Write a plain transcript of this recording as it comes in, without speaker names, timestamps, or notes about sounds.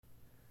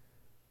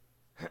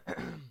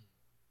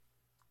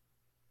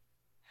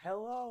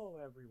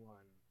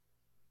everyone.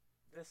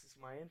 This is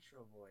my intro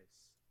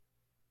voice.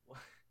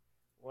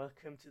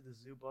 Welcome to the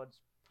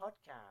ZOOBUDS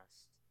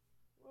Podcast.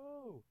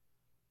 Woo!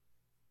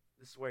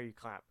 This is where you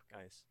clap,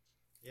 guys.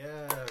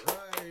 Yeah,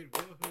 right.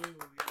 Woohoo!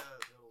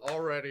 Yeah.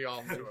 Already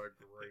off to a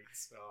great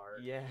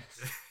start. Yes.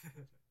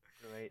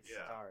 Great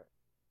start.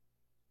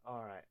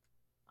 Alright.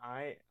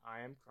 I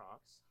am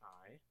Crocs.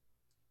 Hi.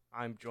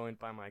 I'm joined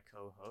by my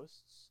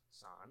co-hosts,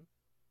 San.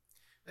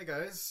 Hey,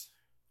 guys.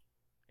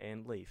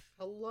 And Leaf.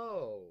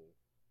 Hello.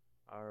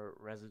 Our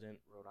resident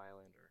Rhode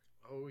Islander.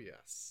 Oh,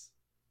 yes.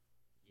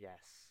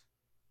 Yes.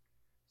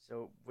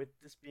 So, with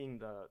this being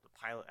the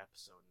pilot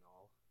episode and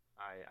all,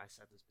 I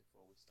said this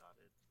before we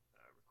started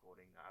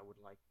recording, that we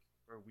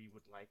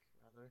would like,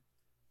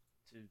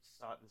 to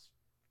start this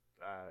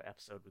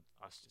episode with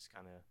us just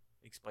kind of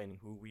explaining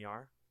who we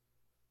are.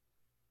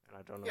 And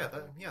I don't know.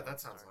 That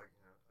sounds like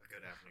a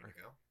good avenue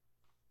to go.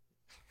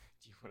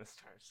 Do you want to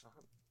start, San?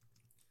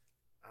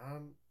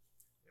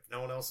 If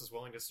no one else is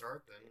willing to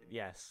start, then...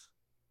 Yes.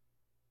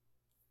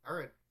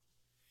 Alright.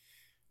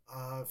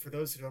 For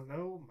those who don't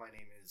know, my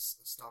name is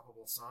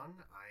Stoppable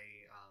San.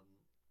 I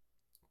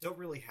don't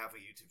really have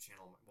a YouTube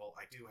channel. Well,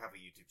 I do have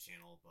a YouTube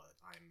channel, but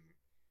I'm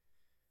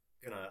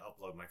gonna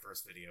upload my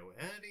first video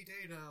any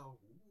day now.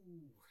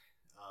 Ooh.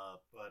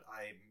 But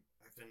I've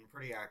been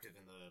pretty active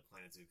in the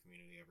Planet Zoo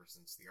community ever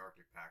since the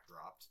Arctic Pack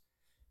dropped.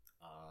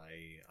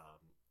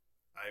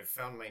 I've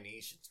found my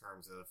niche in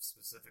terms of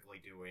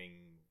specifically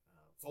doing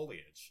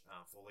foliage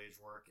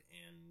work,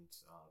 and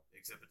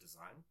exhibit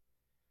design.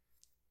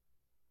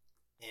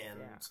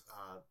 And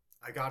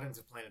I got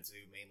into Planet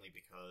Zoo mainly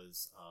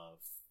because of,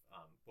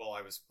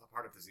 I was a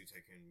part of the Zoo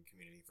Tycoon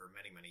community for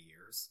many, many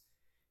years.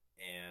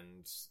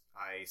 And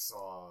I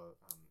saw,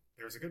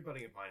 there was a good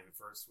buddy of mine who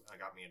first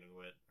got me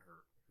into it,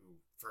 or who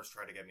first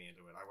tried to get me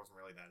into it. I wasn't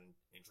really that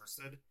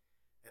interested.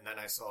 And then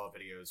I saw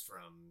videos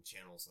from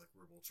channels like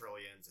Ruble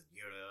Trillions and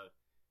Yoda,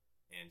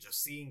 and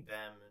just seeing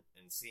them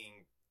and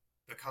seeing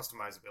the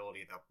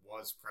customizability that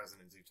was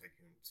present in Zoo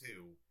Tycoon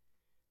 2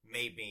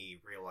 made me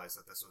realize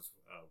that this was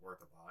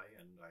worth a buy,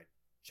 and I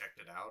checked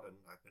it out, and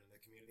I've been in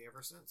the community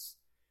ever since.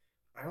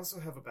 I also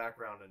have a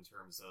background in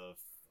terms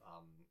of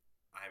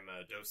I'm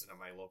a docent at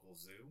my local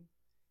zoo,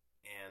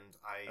 and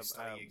I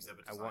study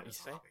exhibit design as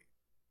a hobby.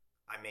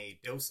 I'm a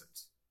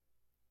docent.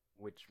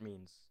 Which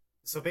means?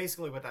 So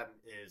basically what that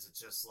is,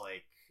 it's just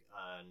like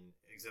an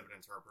exhibit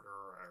interpreter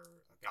or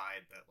a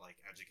guide that like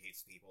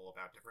educates people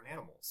about different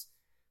animals.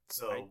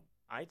 So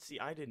I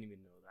didn't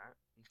even know that.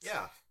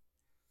 Yeah.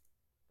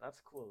 That's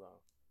cool though.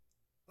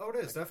 Oh, it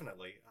is,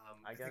 definitely.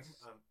 I guess.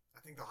 I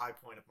think the high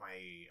point of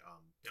my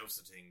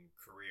docenting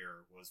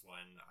career was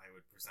when I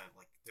would present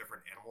like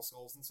different animal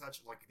skulls and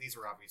such. Like these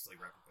are obviously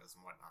replicas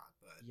and whatnot,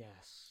 but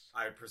yes,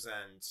 I would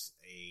present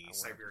a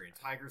Siberian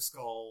tiger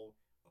skull,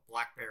 a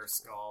black bear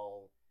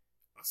skull,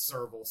 a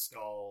serval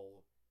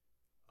skull,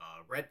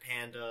 red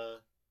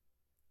panda.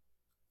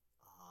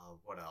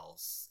 What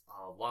else?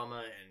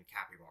 Llama and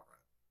capybara.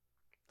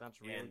 That's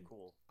really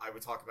cool. I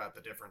would talk about the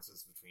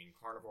differences between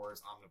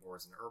carnivores,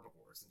 omnivores, and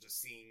herbivores, and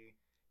just seeing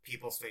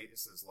people's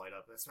faces light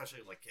up, especially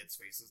like kids'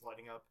 faces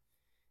lighting up.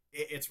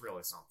 It's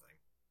really something.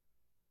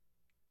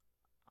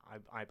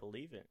 I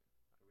believe it.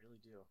 I really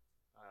do.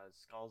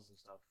 Skulls and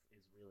stuff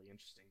is really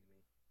interesting to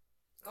me.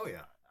 So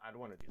yeah. I'd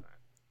want to do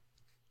that.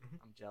 Mm-hmm.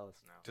 I'm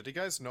jealous now. Did you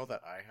guys know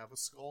that I have a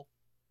skull?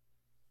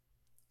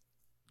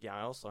 Yeah,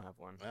 I also have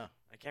one. Yeah.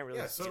 I can't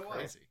really see it.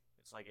 Crazy.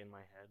 It's like in my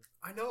head.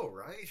 I know,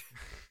 right?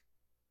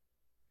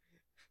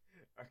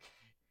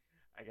 Okay,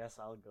 I guess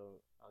I'll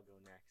go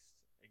next.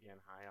 Again,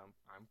 hi,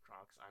 I'm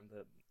Crocs. I'm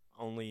the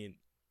only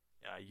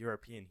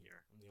European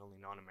here. I'm the only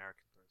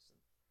non-American person.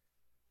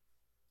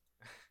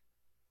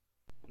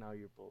 Now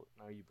you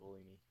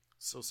bully me.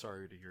 So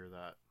sorry to hear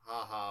that.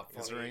 Haha.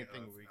 Is there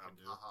anything we can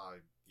do?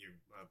 Haha, you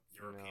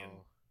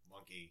European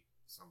monkey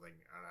something.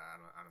 I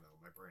don't know.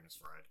 My brain is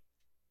fried.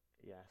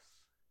 Yes.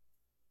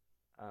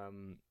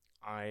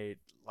 I,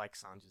 like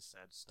San just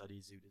said,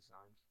 study zoo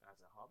design as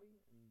a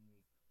hobby, and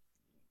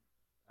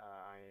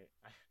I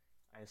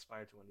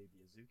aspire to one day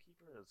be a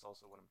zookeeper. That's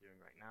also what I'm doing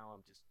right now.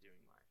 I'm just doing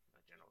my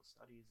general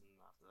studies, and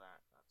after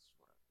that, that's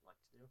what I'd like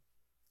to do.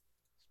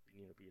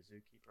 Just be a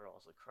zookeeper. I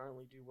also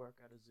currently do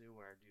work at a zoo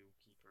where I do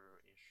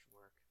keeper-ish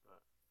work, but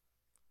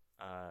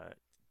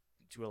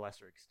to a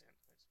lesser extent,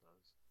 I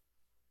suppose.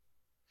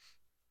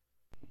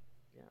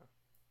 Yeah.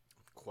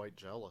 Quite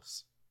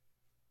jealous.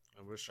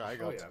 I wish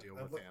I got to deal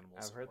with animals.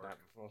 I've heard that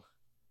before.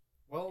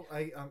 Well,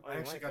 I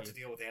actually got to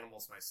deal with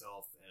animals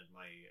myself at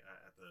my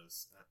at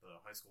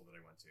the high school that I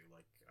went to.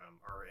 Like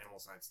our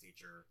animal science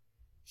teacher,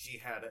 she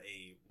had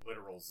a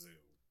literal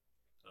zoo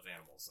of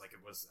animals. Like it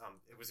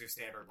was your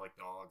standard like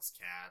dogs,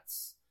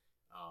 cats,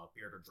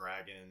 bearded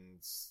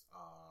dragons.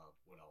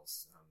 What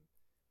else?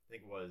 I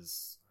think it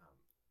was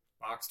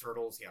box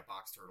turtles. Yeah,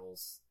 box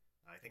turtles.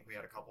 I think we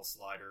had a couple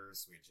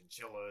sliders. We had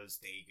chinchillas,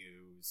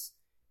 dagoos,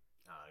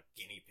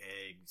 guinea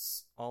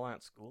pigs. All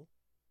at school?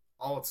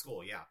 All at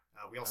school, yeah.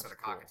 We also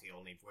That's had a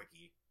cockatiel named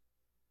Wiki.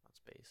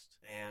 That's based.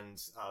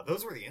 And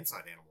those were the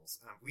inside animals.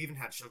 We even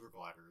had sugar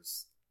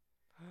gliders.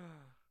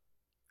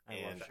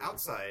 And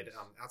outside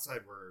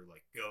were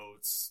like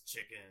goats,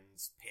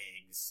 chickens,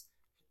 pigs,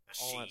 a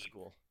sheep. That's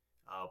cool.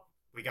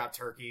 We got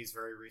turkeys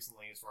very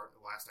recently, as far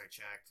the last I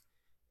checked,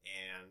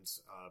 and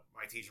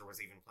my teacher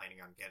was even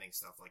planning on getting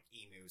stuff like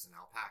emus and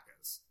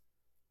alpacas.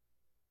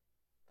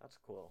 That's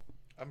cool.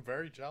 I'm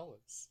very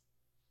jealous.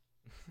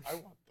 I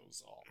want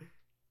those all.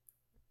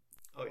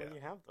 Oh yeah, you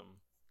have them.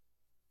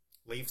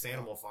 Leaf's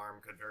Animal Farm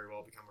could very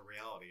well become a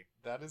reality.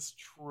 That is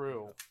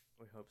true.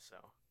 We hope so.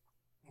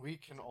 We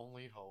can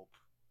only hope.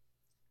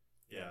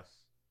 Yeah.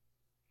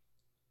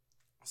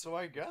 So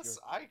I guess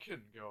I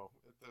can go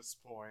at this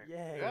point.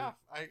 Yay. Yeah.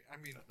 I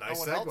mean, nice no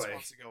one segue. else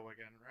wants to go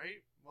again,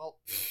 right? Well,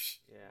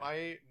 Yeah.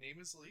 my name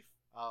is Leaf.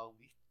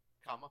 Leaf,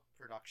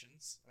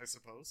 Productions, I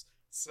suppose.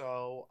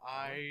 So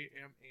I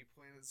am a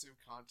Planet Zoo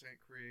content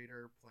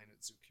creator,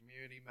 Planet Zoo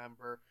community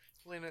member,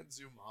 Planet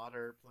Zoo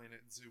modder,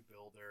 Planet Zoo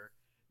builder,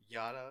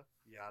 yada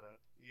yada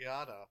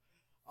yada.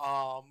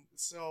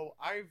 So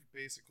I've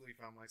basically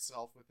found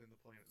myself within the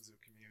Planet Zoo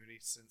community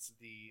since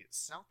the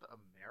South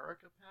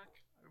America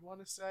pack, I want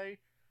to say.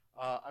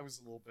 I was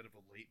a little bit of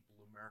a late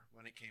bloomer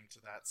when it came to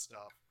that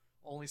stuff.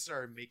 Only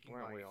started making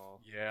Weren't we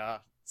all? Yeah,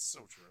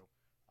 so true.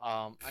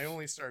 I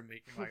only started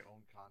making my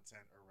own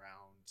content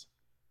around,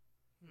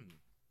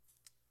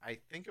 I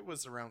think it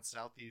was around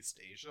Southeast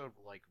Asia,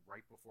 like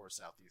right before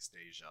Southeast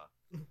Asia.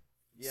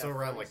 Yeah, so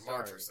around like funny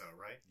March story. or so,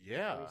 right?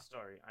 Yeah. Funny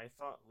story. I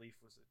thought Leaf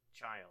was a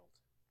child.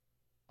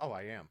 Oh,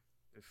 I am.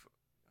 If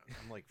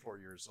I'm like 4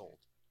 years old.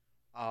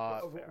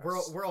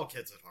 We're all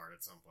kids at heart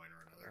at some point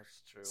or another.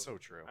 That's true. So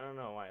true. I don't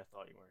know why I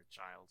thought you were a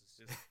child. It's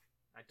just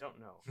I don't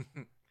know.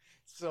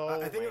 So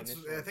I think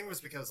initial it was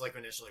because like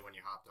initially when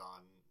you hopped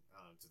on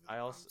to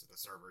the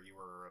server, you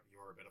were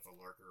a bit of a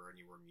lurker and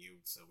you were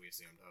mute, so we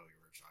assumed you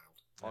were a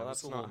child. Well, I was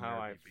that's a little not how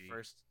I nervy bee.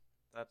 first.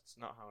 That's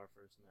not how I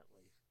first met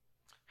Leaf.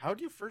 How'd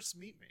you first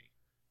meet me?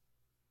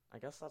 I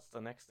guess that's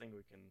the next thing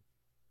we can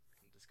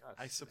discuss.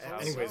 I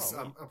suppose Anyways,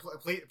 so.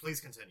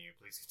 please continue.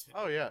 Please continue.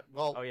 Oh yeah.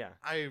 Well, Oh yeah.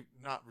 I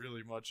not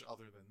really much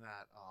other than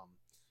that.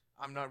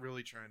 I'm not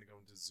really trying to go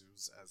into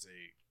zoos as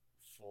a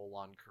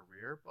full-on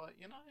career, but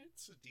you know,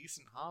 it's a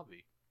decent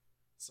hobby.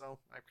 So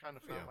I've kind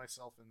of found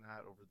myself in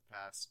that over the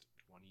past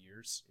 20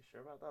 years. You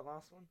sure about that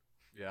last one?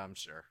 Yeah, I'm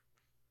sure.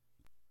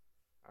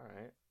 All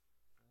right.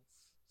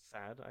 That's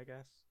sad, I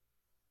guess.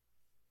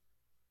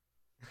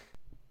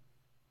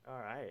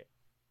 All right.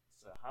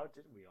 So how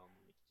did we all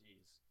meet?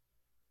 Jeez.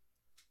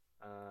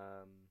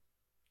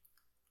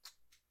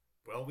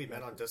 Well, we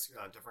met on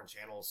different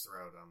channels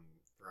throughout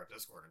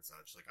Discord and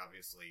such. Like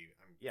obviously,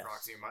 Yes.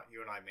 Proxy,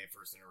 you and I may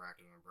first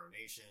interacted on Bro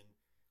Nation.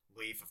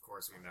 Leaf, of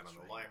course, we met on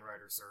the Lion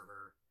Rider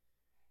server.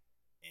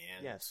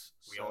 And Yes,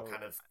 we all so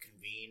kind of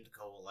convened,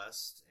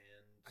 coalesced,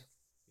 and I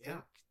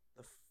think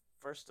the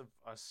first of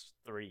us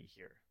three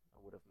here I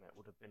would have met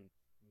would have been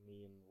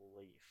me and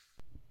Leaf,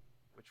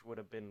 which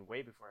would have been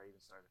way before I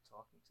even started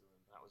talking to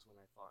him. That was when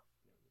I thought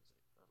he was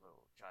a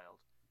little child.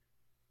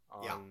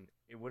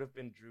 It would have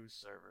been Drew's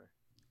server.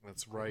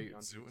 That's right, On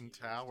Zootin' TV's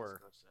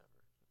Tower. Discord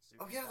server.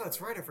 oh yeah, that's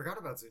right. I forgot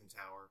about Zootin'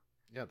 Tower.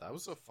 Yeah, that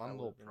was a fun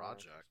That little would have been my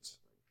project. first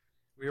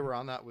memory. We were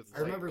on that with.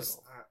 I remember.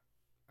 little.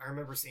 I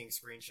remember seeing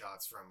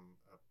screenshots from.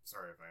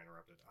 Sorry if I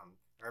interrupted.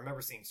 I remember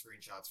seeing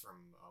screenshots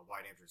from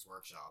White Andrew's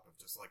workshop of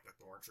just like the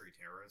Thorn Tree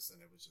Terrace, and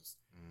it was just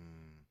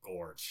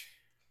gorge.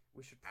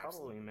 We should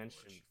probably Absolutely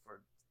mention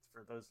gorge.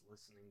 for those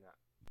listening that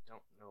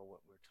don't know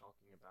what we're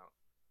talking about.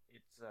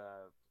 It's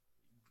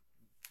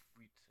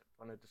we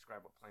want to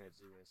describe what Planet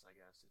Zoo is. I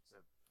guess it's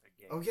a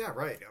game. Oh yeah,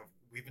 right.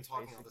 We've been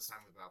talking all this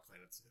time about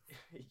Planet Zoo.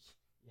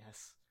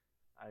 Yes,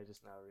 I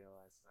just now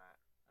realized that.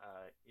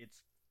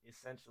 It's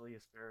essentially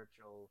a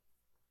spiritual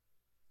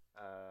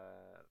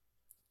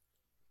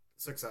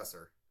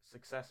Successor.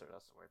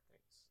 That's the word.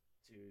 Thanks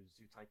to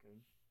Zoo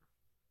Tycoon,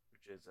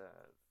 which is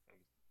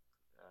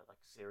like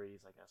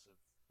series, I guess, of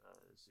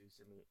zoo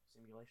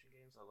simulation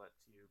games that let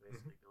you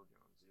basically build your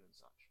own zoo and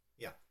such.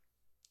 Yeah.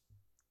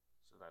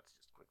 So that's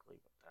just quickly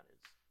what that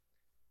is.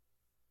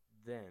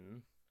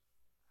 Then,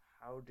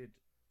 how did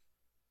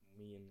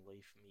me and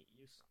Leif meet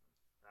you, son?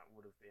 That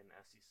would have been,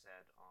 as he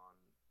said, on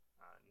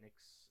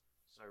Nick's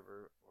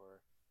server,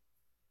 or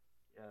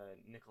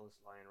Nicholas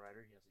Lion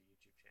Rider. He has a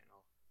YouTube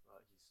channel.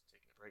 He's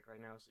taking a break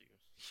right now, so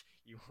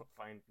you won't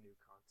find new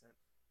content.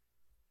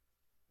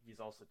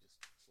 He's also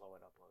just slow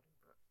at uploading,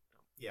 but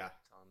don't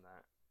tell him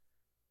that.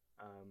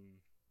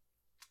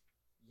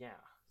 Yeah.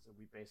 So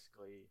we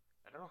basically,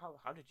 I don't know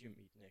how did you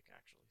meet Nick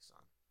actually,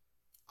 son?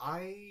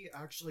 I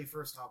actually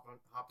first hopped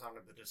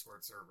onto the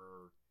Discord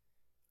server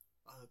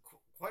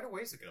quite a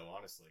ways ago,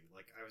 honestly.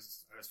 Like I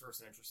was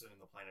first interested in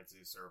the Planet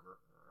Zoo server,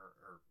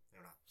 or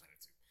no, not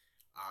Planet Zoo.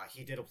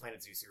 He did a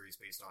Planet Zoo series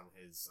based on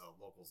his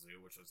local zoo,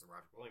 which was the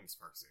Roger Williams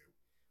Park Zoo,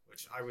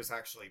 which I was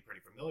actually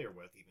pretty familiar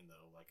with, even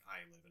though like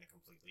I live in a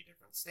completely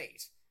different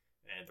state.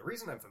 And the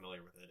reason I'm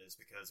familiar with it is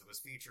because it was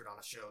featured on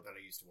a show that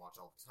I used to watch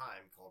all the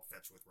time called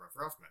Fetch with Ruff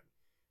Ruffman.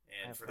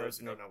 And for those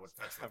who don't know what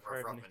Fetch with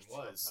Ruff Ruffman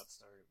was,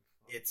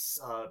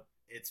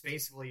 it's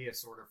basically a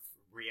sort of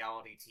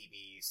reality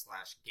TV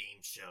 /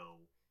 game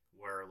show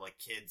where like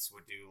kids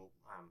would do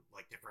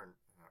like different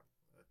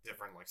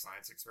like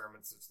science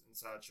experiments and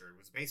such, or it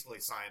was basically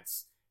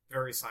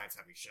very science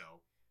heavy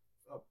show,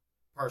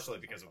 partially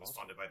because it was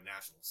funded by the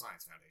National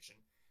Science Foundation.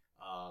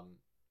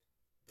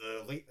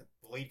 The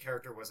lead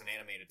character was an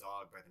animated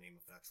dog by the name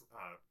of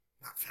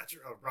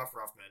Rough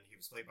Ruffman. He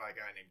was played by a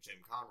guy named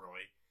Jim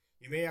Conroy.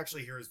 You may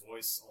actually hear his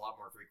voice a lot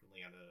more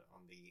frequently on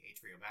the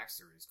HBO Max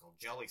series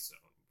called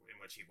Jellystone, in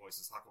which he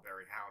voices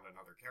Huckleberry Hound and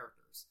other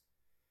characters.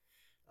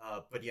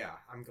 But yeah,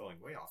 I'm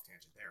going way off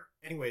tangent there.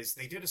 Anyways,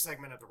 they did a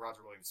segment at the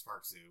Roger Williams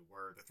Park Zoo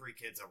where the 3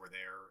 kids that were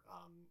there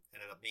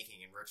ended up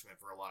making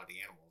enrichment for a lot of the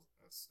animals.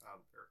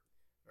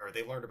 Or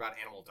they learned about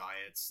animal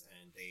diets,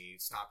 and they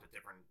stopped at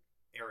different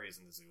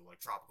areas in the zoo, like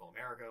Tropical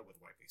America with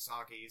white-faced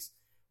Sakis,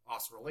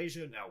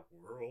 Australasia, now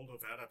World of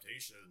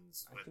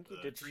Adaptations. I think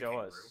he did show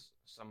us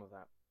some of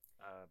that.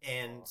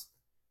 And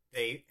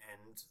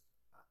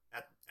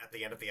at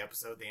the end of the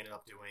episode, they ended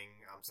up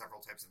doing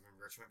several types of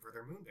enrichment for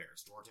their moon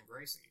bears, George and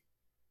Gracie.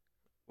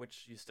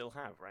 Which you still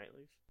have, right,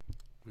 Leaf?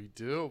 We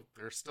do.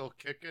 They're still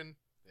kicking.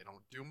 They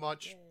don't do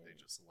much. Yay. They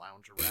just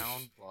lounge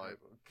around. But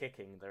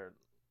kicking, they're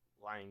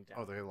lying down.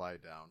 Oh, they lie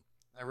down.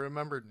 I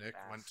remember Nick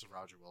went to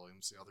Roger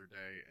Williams the other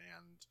day,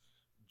 and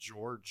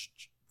George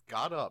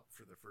got up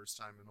for the first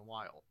time in a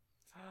while,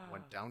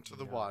 went down to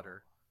the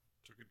water,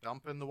 took a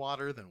dump in the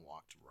water, then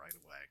walked right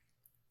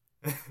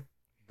away.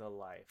 The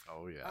life.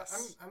 Oh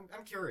yes.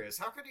 I'm curious.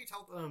 How could you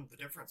tell the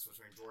difference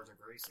between George and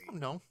Gracie? I don't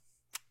know.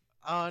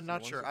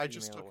 Not sure. I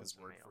just took his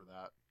word for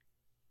that.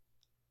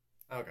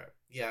 Okay.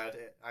 Yeah,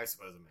 I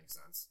suppose it makes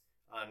sense.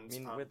 I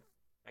mean,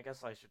 I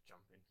guess I should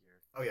jump in here.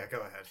 Oh yeah,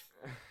 go ahead.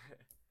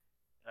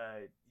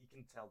 You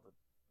can tell at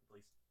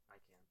least I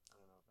can. I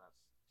don't know if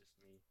that's just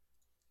me.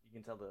 You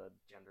can tell the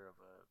gender of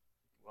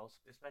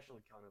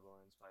especially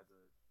carnivores by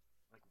the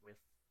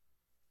width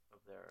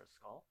of their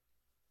skull.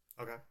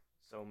 Okay.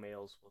 So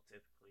males will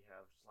typically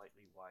have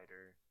slightly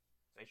wider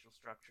facial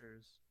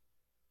structures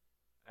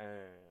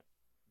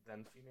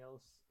than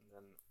females, and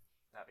then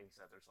that being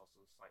said, there's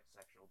also slight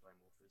sexual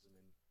dimorphism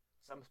in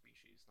some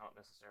species, not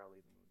necessarily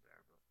the moon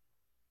bear,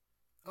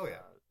 but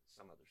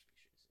some other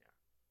species.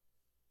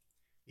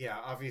 Yeah,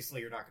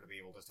 obviously you're not going to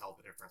be able to tell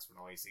the difference when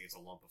all you see is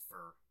a lump of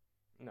fur.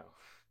 No.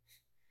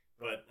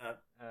 But,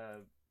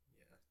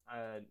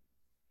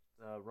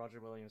 the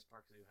Roger Williams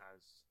Park Zoo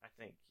has, I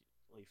think,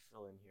 Leaf,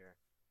 fill in here.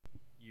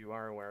 You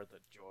are aware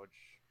that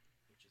George,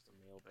 which is the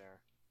male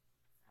bear,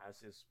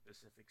 has his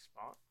specific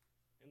spot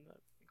in the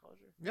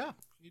enclosure? Yeah,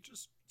 he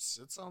just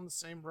sits on the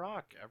same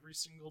rock every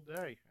single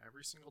day,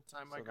 every single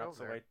time I go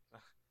there.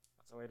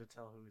 That's a way to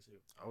tell who's who.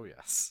 Oh,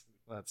 yes.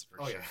 That's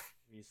for sure. Yeah.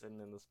 He's sitting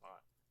in the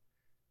spot.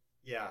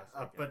 Yeah,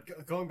 but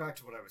going back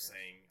to what I was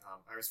saying,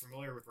 I was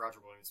familiar with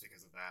Roger Williams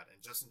because of that, and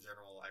just in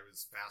general, I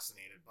was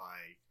fascinated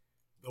by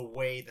the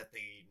way that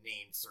they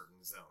named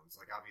certain zones.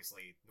 Like,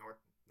 obviously, North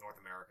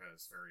America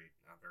is very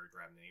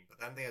drab name, but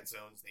then they had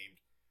zones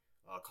named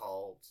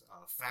called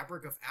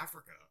Fabric of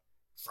Africa,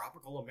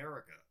 Tropical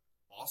America,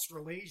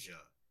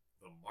 Australasia,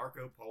 the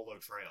Marco Polo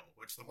Trail,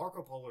 which the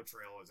Marco Polo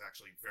Trail is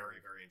actually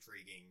very, very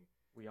intriguing.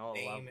 We all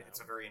love that.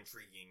 It's a very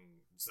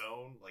intriguing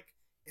zone, like.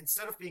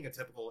 Instead of being a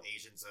typical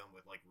Asian zone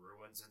with, like,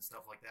 ruins and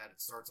stuff like that, it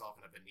starts off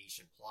in a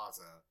Venetian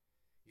plaza.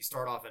 You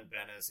start off in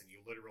Venice, and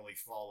you literally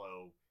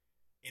follow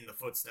in the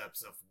footsteps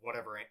of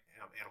whatever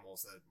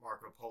animals that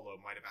Marco Polo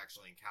might have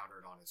actually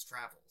encountered on his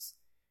travels.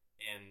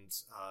 And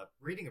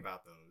reading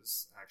about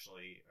those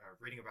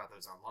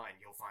online,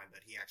 you'll find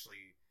that he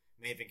actually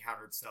may have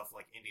encountered stuff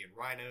like Indian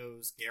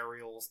rhinos,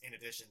 gharials, in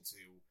addition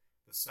to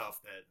the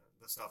stuff that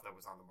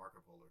was on the Marco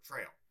Polo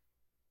Trail.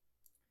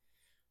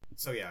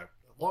 So yeah,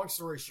 long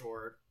story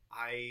short,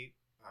 I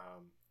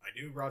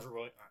knew Roger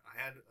Williams. I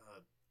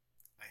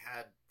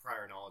had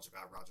prior knowledge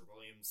about Roger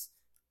Williams.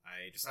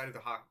 I decided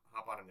to hop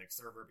on a Nick's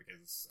server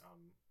because,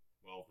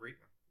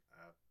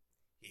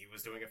 he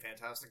was doing a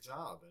fantastic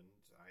job, and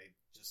I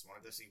just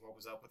wanted to see what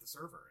was up with the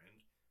server.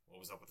 And what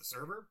was up with the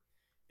server?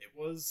 It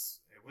was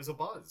a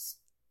buzz.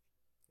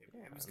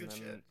 It was good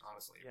shit,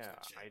 honestly. It was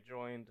good shit. I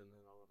joined, and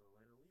then a little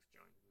later, Leaf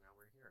joined, and now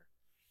we're here.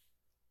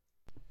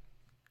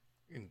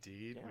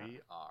 Indeed,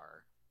 we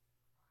are.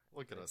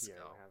 Look at us go.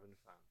 We're having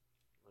fun.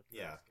 Us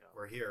go.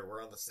 We're here.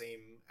 We're on the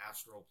same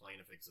astral plane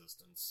of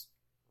existence.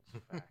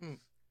 That's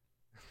facts.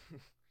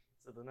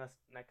 So the next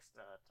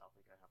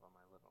topic I have on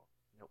my little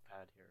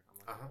notepad here, I'm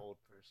like an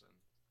old person,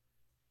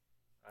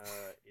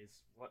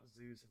 is what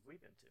zoos have we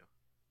been to?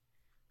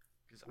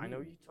 Because I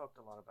know you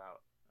talked a lot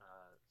about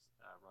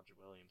Roger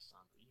Williams'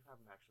 son, but you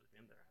haven't actually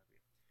been there, have you?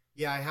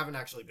 Yeah, I haven't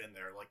actually been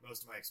there. Like,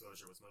 most of my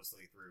exposure was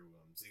mostly through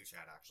Zoo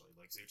Chat, actually.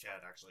 Like, Zoo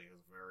Chat actually has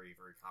a very,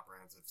 very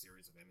comprehensive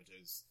series of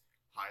images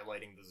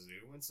highlighting the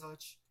zoo and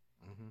such.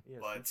 Mm-hmm. Yeah,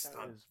 but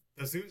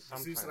the zoos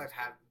that I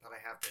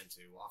have been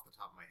to, off the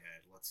top of my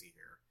head, let's see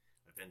here.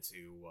 I've been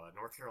to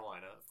North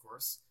Carolina, of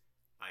course.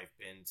 I've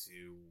been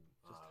to...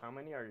 Just how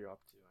many are you up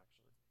to,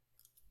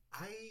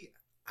 actually?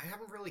 I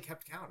haven't really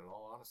kept count, in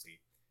all honesty.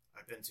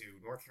 I've been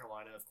to North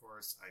Carolina, of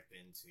course. I've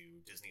been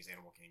to Disney's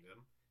Animal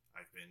Kingdom.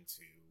 I've been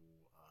to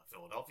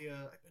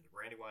Philadelphia. I've been to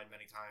Brandywine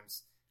many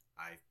times.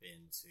 I've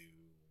been to,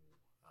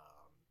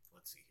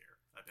 let's see here.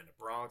 I've been to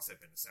Bronx. I've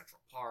been to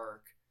Central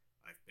Park.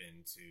 I've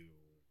been to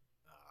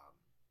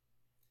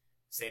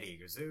San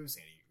Diego Zoo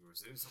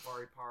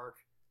Safari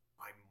Park.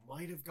 I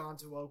might have gone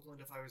to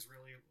Oakland when I was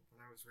really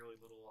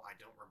little. I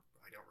don't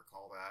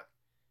recall that.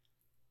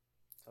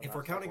 So If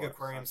we're that's counting like what,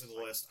 aquariums in the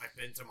like- list, I've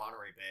been to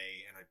Monterey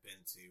Bay and I've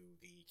been to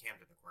the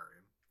Camden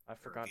Aquarium. I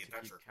forgot the to keep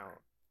Adventure count.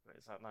 Wait,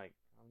 is that like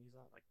how many is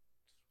that? Like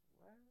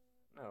 12?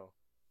 No.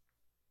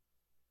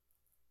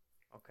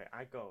 Okay,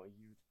 I go.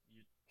 You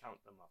count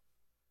them up.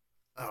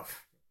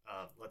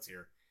 Oh, let's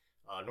hear.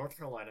 North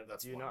Carolina.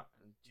 That's Do you one.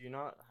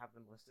 not have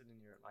them listed in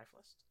your life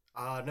list?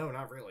 No,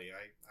 not really.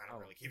 I don't Oh.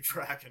 really keep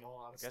track. In all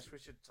I honesty. guess we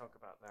should talk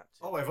about that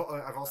too. Oh, I've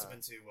also Uh,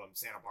 been to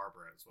Santa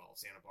Barbara as well.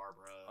 Santa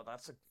Barbara. Oh,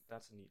 that's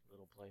a neat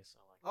little place.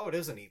 I like. Oh, it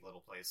is a neat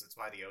little place. It's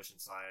by the ocean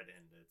side,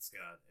 and it's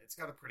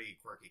got a pretty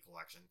quirky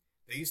collection.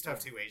 They used to have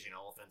two Asian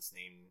elephants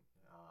named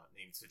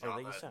Sujata. Oh,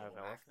 they used to and have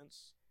Womack.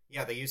 elephants.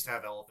 Yeah, they used to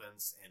have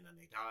elephants, and then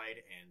they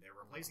died, and they're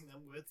replacing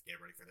them with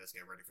get ready for this,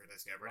 get ready for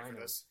this, get ready for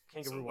Rhinos. this.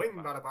 Kangaroo So, wing,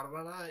 walkabout. bada,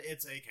 bada, bada,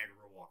 it's a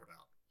kangaroo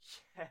walkabout.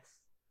 Yes,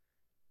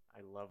 I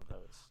love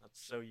those. That's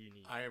so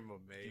unique. I am You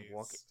amazed.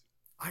 walk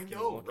I You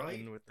know, walk right?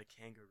 in with the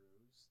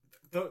kangaroos.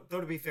 Though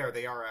to be fair,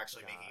 they are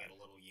actually making God. it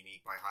a little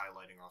unique by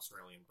highlighting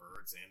Australian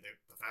birds, and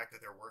the fact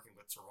that they're working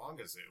with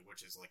Taronga Zoo,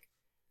 which is like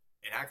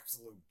an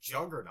absolute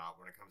juggernaut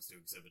when it comes to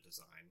exhibit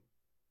design.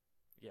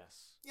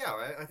 Yes.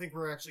 Yeah, I think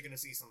we're actually going to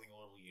see something a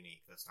little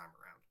unique this time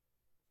around.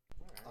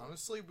 Alright.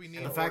 Honestly, we need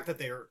And the more, fact that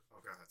they're...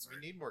 Oh, go ahead, we sorry.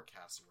 need more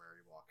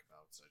cassowary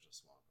walkabouts. I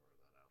just want to throw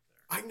that out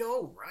there. I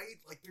know, right?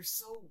 Like, they're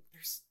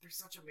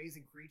such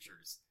amazing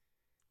creatures.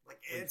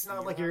 Like, Wait, it's do not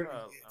you like have you're...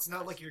 a It's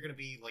not like license? you're going to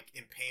be, like,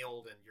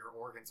 impaled and your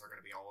organs are going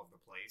to be all over the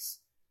place.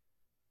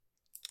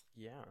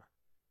 Yeah.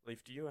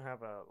 Leaf, do you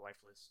have a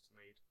life list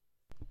made?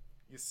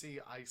 You see,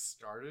 I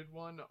started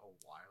one a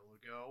while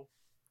ago,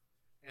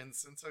 and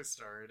since I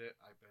started it,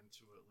 I've been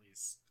to at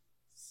least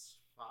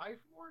 5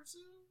 more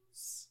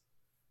zoos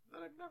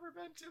that I've never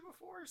been to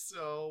before,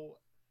 so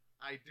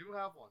I do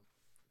have one.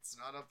 It's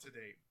not up to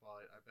date,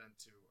 but I've been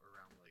to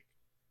around, like,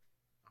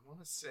 I want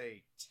to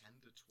say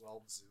 10 to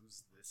 12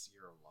 zoos this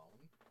year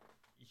alone.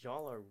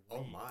 Y'all are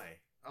Oh, weak. my.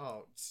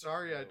 Oh,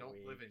 sorry I Oh,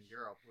 don't live in weak.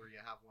 Europe where you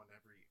have one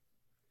every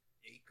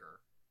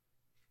acre.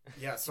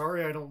 Yeah,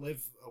 sorry I don't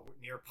live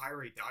near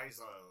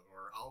Paradisa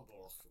or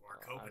Aalborg or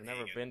I've Copenhagen.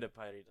 never been to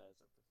Paradise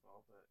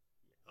before, but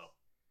yes. Oh.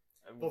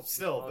 We Well,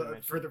 still,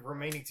 probably for the mentioned-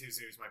 remaining 2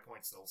 zoos, my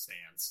point still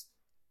stands.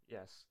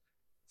 Yes.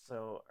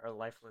 So our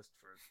life list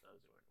for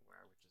those who aren't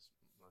aware, which is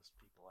most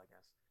people, I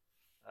guess,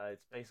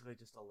 it's basically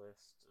just a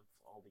list of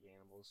all the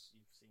animals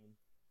you've seen,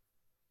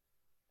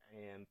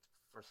 and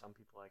for some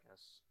people, I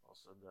guess,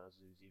 also the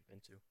zoos you've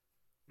been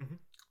to.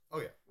 Oh,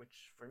 yeah.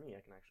 Which for me,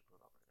 I can actually put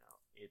up right now.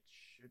 It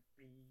should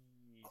be.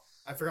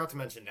 I forgot to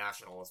mention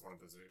National as one of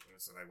the zoos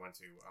that I went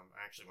to. I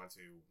actually went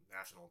to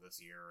National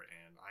this year,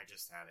 and I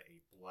just had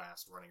a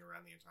blast running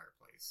around the entire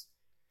place.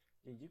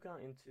 Yeah, you got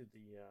into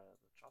the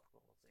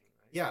tropical thing,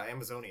 right? Yeah,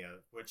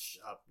 Amazonia, which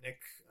Nick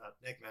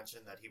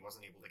mentioned that he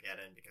wasn't able to get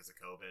in because of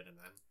COVID, and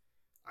then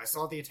I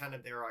saw the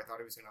attendant there. I thought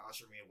he was going to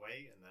usher me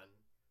away, and then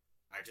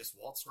I just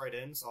waltzed right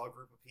in, saw a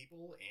group of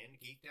people, and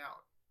geeked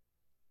out.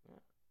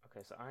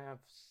 Okay, so I have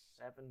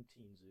 17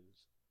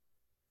 zoos.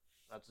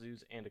 That's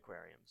zoos and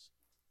aquariums.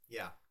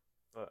 Yeah.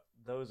 But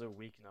those are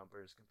weak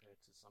numbers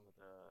compared to some of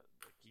the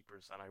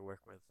keepers that I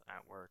work with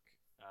at work.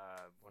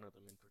 One of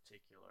them in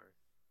particular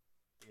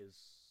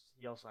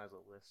he also has a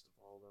list of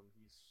all of them.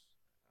 He's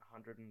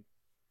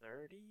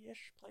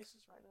 130-ish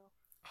places right now.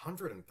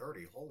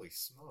 130, holy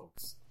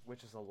smokes.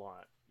 Which is a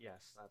lot.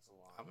 Yes, that's a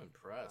lot. I'm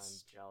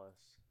impressed. I'm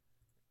jealous.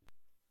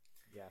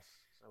 Yes,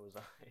 so was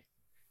I.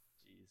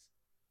 Jeez.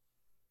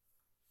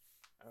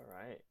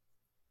 Alright.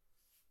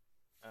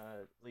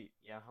 Lee,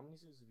 yeah, how many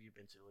zoos have you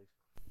been to, Lee?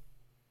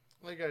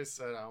 Like I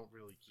said, I don't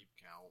really keep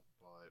count,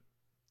 but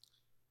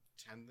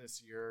 10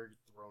 this year,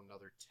 throw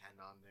another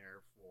 10 on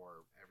there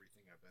for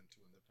everything I've been to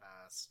in the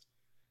past.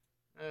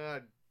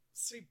 I'd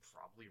say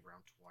probably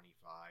around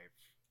 25,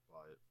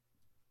 but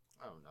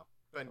I don't know.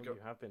 You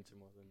have been to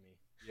more than me.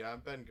 Yeah,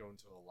 I've been going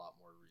to a lot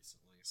more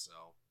recently,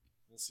 so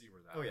we'll see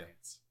where that Oh, yeah.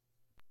 leads.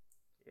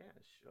 Yeah,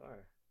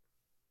 sure.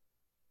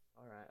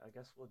 Alright, I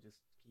guess we'll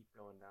just keep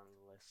going down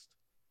the list.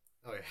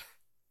 Oh, yeah.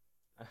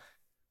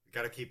 You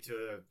gotta keep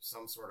to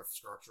some sort of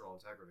structural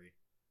integrity.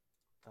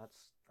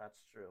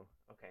 That's true.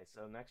 Okay,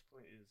 so next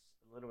point is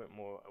a little bit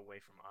more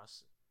away from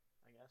us,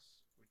 I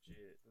guess. Which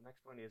is the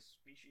next point is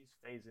species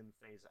phase in,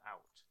 phase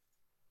out.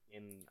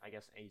 In I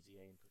guess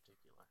AZA in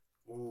particular.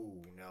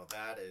 Ooh, no,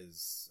 that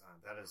is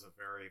a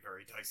very,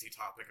 very dicey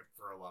topic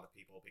for a lot of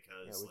people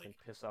because Yeah, we can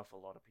piss off a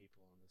lot of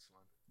people on this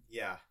one.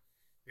 yeah,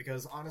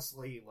 because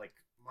honestly, like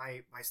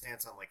my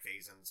stance on like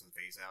phase ins and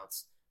phase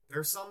outs,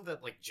 there's some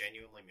that like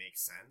genuinely make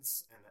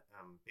sense, and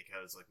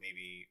because like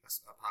maybe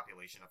a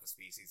population of a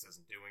species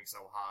isn't doing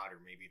so hot, or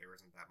maybe there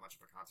isn't that much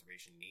of a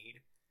conservation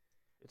need.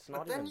 It's But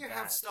not then even you that.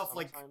 have stuff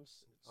like-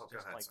 Sometimes it's Oh, go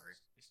just ahead, like sorry.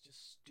 it's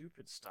just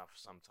stupid stuff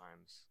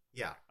sometimes.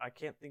 Yeah, I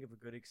can't think of a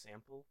good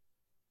example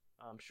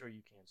I'm sure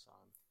you can, Sam.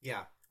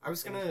 Yeah, I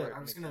was Things where it gonna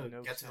makes no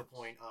get to the sense.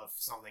 point of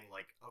something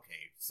like,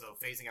 okay, so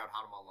phasing out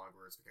Hanuman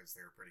Longhorns because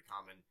they're pretty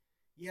common.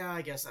 Yeah,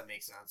 I guess that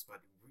makes sense,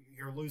 but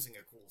you're losing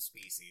a cool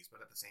species.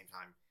 But at the same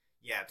time,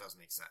 yeah, it does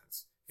make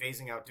sense.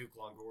 Phasing out Duke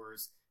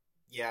Longors,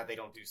 yeah, they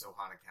don't do so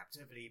hot in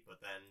captivity, but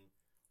then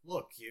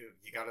look, you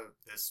got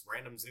this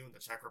random zoo in the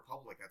Czech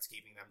Republic that's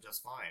keeping them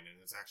just fine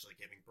and is actually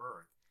giving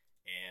birth,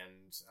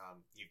 and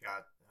you've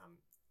got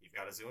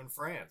a zoo in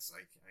France.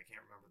 I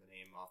can't remember the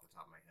name off the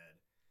top of my head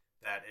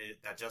that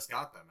just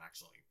got them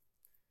actually.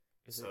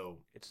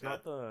 It's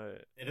not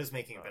the. It is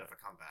making a bit of a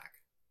comeback.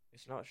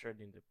 It's not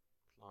Jardin de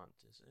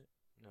Plantes, is it?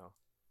 No.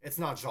 It's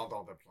not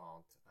Jardin des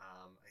Plantes.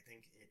 I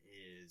think it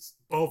is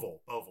Beauvais.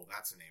 Beauvais,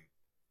 that's the name.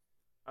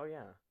 Oh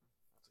yeah,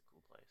 that's a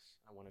cool place.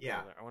 I want to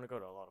Yeah. go there. I want to go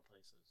to a lot of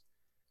places.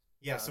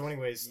 Yeah, so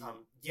anyways,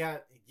 yeah.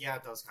 yeah,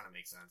 it does kind of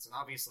make sense. And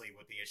obviously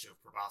with the issue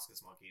of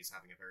proboscis monkeys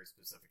having a very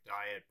specific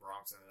diet,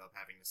 Bronx ended up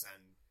having to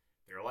send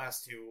their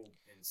last two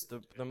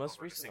The most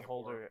over to recent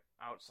Singapore. holder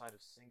outside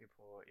of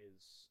Singapore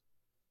is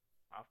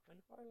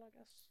Appenhoyle, I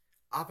guess.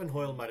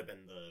 Appenhoyle might have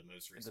been the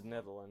most In recent the one.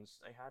 Netherlands.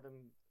 They had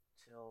him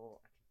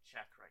till, I can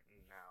check right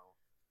now.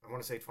 I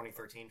want to say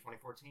 2013,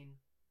 2014.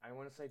 I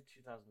want to say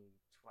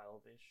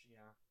 2012-ish,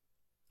 yeah.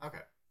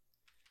 Okay.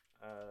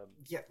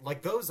 Yeah,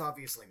 like those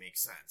obviously make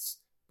sense.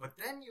 But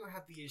then you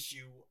have the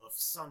issue of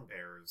sun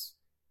bears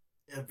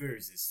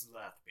versus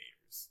sloth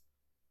bears.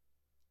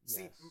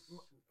 See,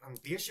 Yes.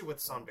 the issue with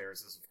sun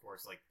bears is, of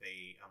course, like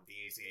the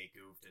AZA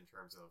goofed in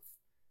terms of.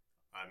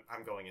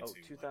 I'm going into.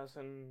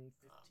 2015.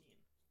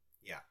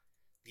 Yeah,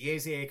 the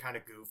AZA kind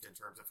of goofed in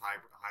terms of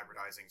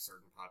hybridizing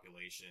certain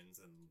populations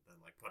and then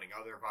like putting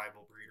other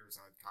viable breeders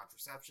on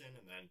contraception,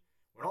 and then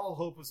when all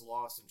hope was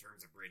lost in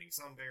terms of breeding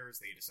sun bears,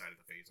 they decided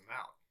to phase them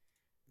out.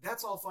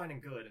 That's all fine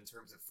and good in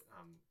terms of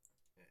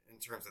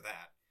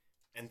that.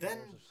 And then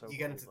Bears are so you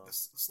get cool, into though. the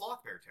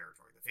sloth bear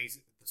territory,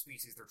 the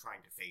species they're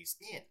trying to phase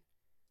in.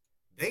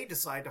 They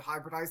decide to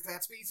hybridize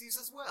that species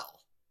as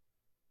well.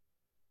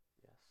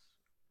 Yes.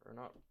 Or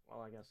not,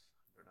 well, I guess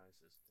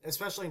hybridizes.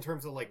 Especially in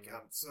terms of like,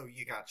 Mhm. so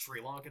you got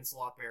Sri Lankan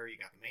sloth bear, you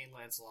got the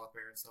mainland sloth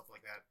bear and stuff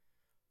like that.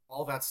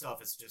 All that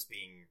stuff is just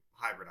being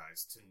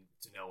hybridized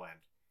to no end.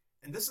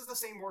 And this is the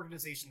same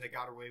organization that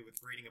got away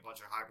with breeding a bunch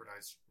of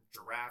hybridized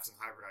giraffes and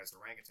hybridized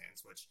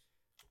orangutans, which,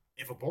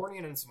 if a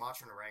Bornean and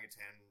Sumatran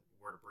orangutan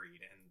were to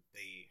breed and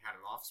they had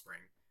an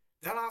offspring,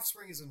 that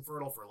offspring is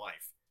infertile for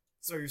life.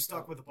 So you're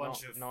stuck with a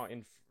bunch of... They're not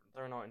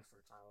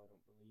infertile, I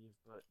don't believe,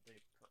 but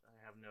they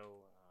have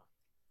no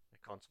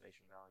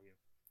conservation value,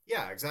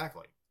 Yeah,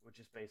 exactly. which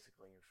is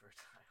basically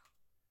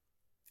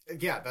infertile.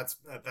 Yeah, that's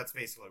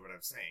basically what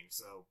I'm saying.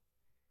 So,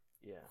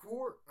 Yeah.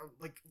 who are,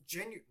 like,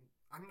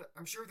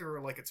 I'm sure there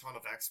are, like, a ton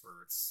of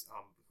experts,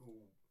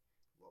 who,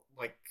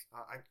 like,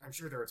 I'm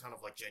sure there are a ton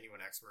of, like,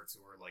 genuine experts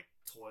who are, like,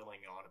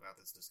 toiling on about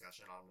this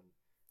discussion on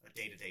a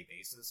day-to-day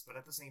basis, but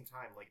at the same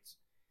time, like,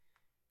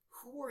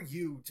 who are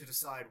you to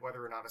decide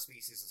whether or not a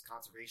species has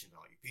conservation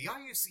value? The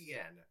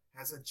IUCN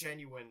has a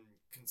genuine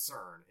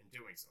concern in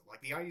doing so.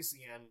 Like, the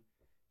IUCN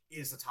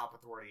is the top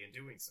authority in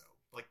doing so.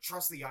 Like,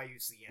 trust the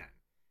IUCN.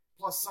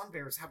 Plus, sun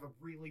bears have a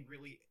really,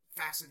 really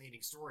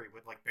fascinating story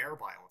with, like, bear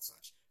bile and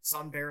such.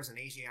 Sun bears and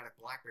Asiatic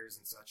black bears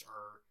and such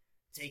are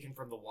taken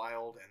from the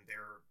wild, and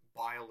their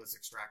bile is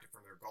extracted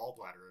from their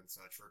gallbladder and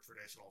such for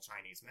traditional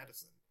Chinese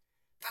medicine.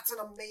 That's an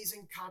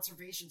amazing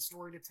conservation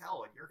story to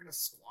tell, and you're gonna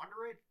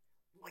squander it?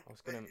 Like, I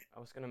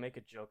was gonna make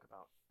a joke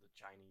about the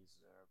Chinese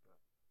there, but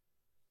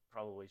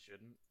probably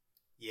shouldn't.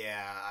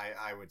 yeah,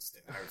 I would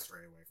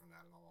stray away from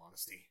that in all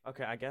honesty.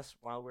 Okay, I guess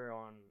while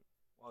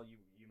you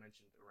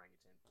mentioned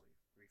orangutan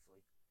briefly.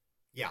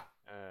 Yeah.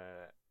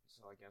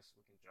 So I guess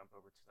we can jump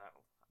over to that.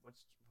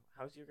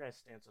 How's your guys'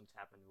 stance on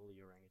Tapanuli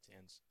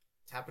orangutans?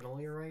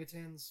 Tapanuli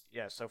orangutans?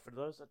 Yeah, so for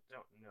those that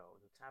don't know,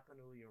 the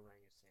Tapanuli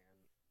orangutan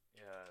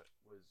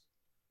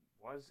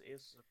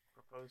is a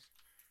proposed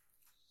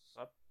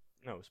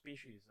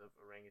species of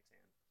orangutan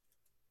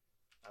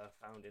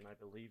found in, I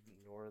believe,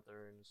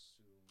 northern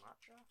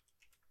Sumatra.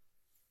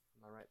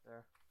 Am I right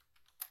there?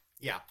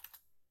 Yeah.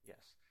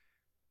 Yes.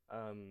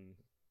 And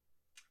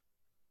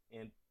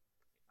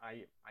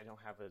I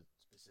don't have a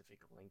specific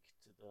link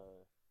to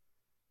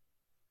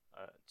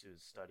the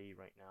study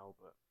right now,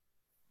 but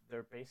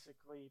they're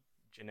basically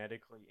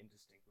genetically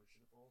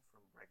indistinguishable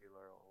from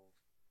regular old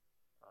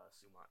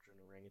Sumatran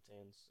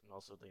orangutans, and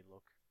also they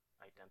look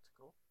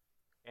identical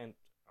and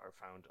are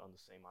found on the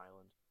same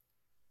island.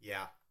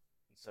 Yeah.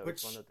 And so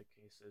it's one of the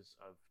cases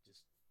of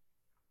just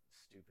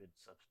stupid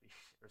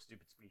subspecies or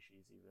stupid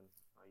species,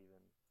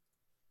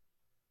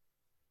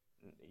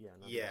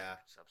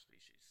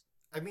 subspecies.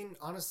 I mean,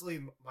 honestly,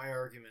 my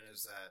argument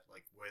is that,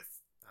 like, with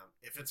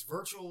if it's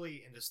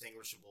virtually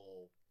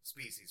indistinguishable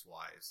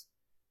species-wise,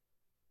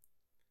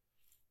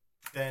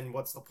 then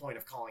what's the point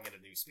of calling it a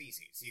new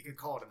species? You could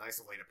call it an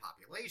isolated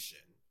population,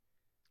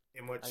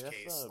 in which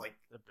case, I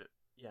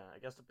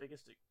guess the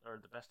biggest or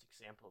the best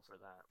example for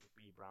that would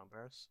be brown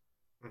bears.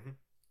 Mm-hmm.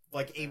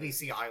 Like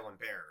ABC Island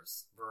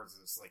bears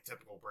versus, like,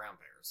 typical brown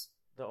bears.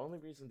 The only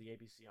reason the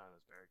ABC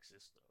Island bear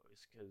exists, though,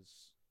 is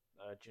because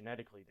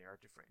genetically they are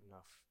different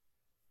enough.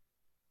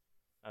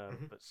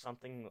 But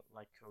something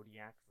like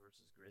Kodiak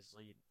versus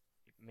Grizzly,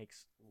 it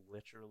makes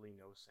literally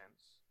no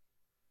sense.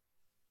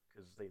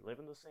 Because they live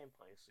in the same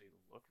place, they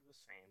look the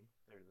same,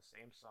 they're the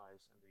same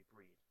size, and they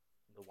breed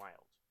in the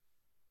wild.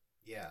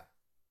 Yeah.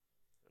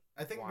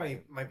 I think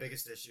my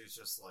biggest issue is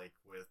just like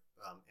with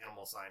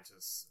animal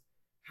scientists,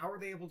 how are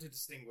they able to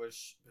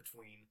distinguish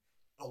between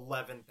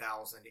 11,800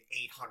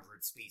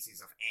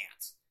 species of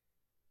ant?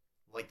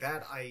 Like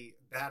that I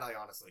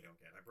honestly don't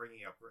get. I'm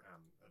bringing up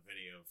a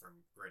video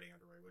from Grading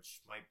Underway,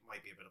 which might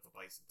be a bit of a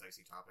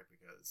dicey topic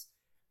because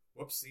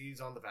whoopsies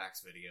on the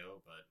Vax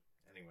video, but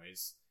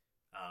anyways,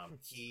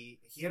 he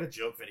had a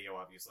joke video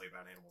obviously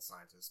about animal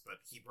scientists,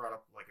 but he brought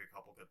up like a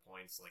couple good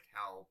points, like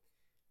how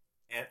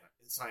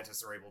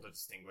scientists are able to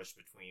distinguish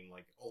between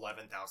like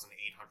 11,800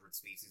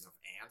 species of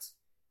ant.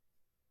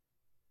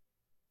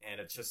 And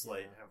it's just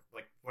like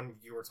when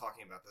you were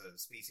talking about the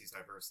species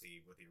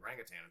diversity with the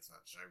orangutan and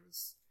such, I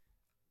was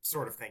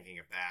sort of thinking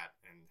of that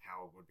and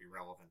how it would be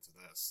relevant to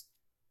this.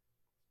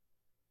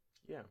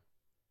 Yeah,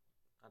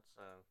 that's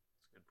a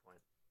good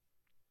point.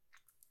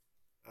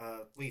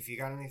 Leaf, you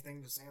got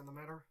anything to say on the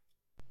matter?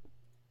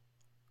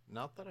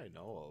 Not that I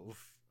know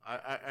of.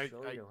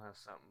 Sure, you'll have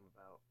something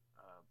about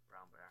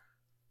brown bear.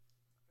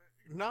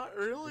 Not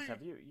really.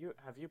 Have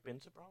you been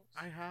to Bronx?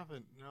 I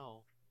haven't.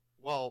 No.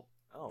 Well,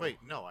 wait,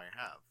 no, I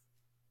have.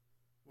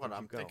 What?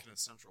 I'm thinking of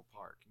Central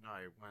Park. No,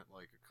 I went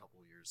like a couple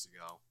years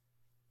ago.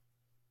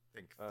 I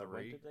think 3,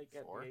 when did they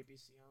get 4? the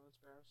ABC Islands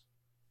bears?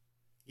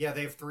 Yeah,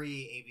 they have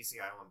 3 ABC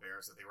Island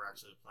bears that they were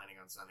actually planning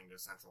on sending to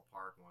Central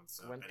Park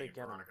once Betty and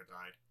Veronica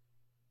died.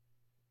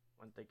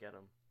 When did they get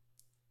them?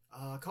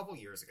 A couple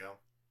years ago.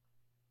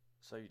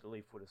 So the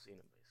Leaf would have seen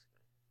them,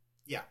 basically.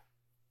 Yeah.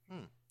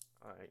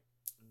 Alright.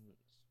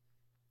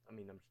 I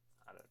mean,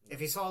 I don't know. If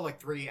you saw like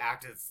 3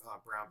 active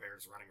brown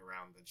bears running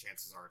around, then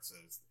chances are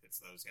it's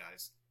those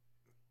guys.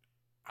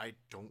 I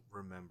don't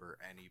remember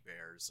any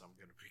bears, I'm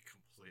going to be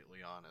completely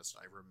honest.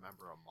 I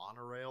remember a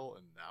monorail,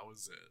 and that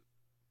was it.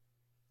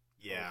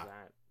 Yeah.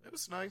 It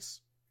was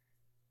nice.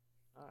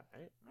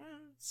 Alright.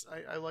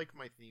 I like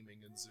my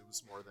theming in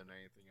zoos more than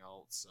anything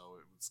else, so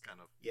it was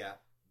kind of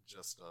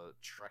just a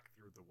trek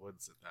through the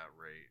woods at that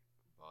rate.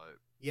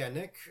 But yeah,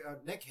 Nick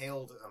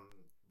hailed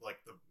like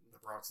the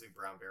Bronx Zoo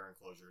brown bear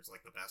enclosure is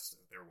like the best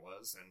there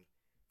was, and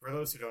for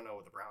those who don't know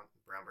what the brown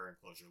bear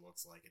enclosure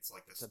looks like, it's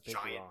like this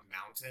giant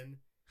mountain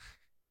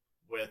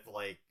with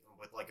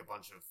a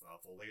bunch of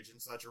foliage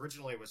and such.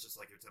 Originally, it was just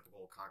like your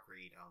typical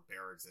concrete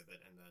bear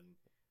exhibit, and then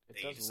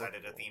they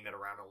decided to theme it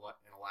around an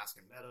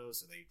Alaskan meadow,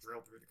 so they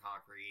drilled through the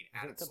concrete,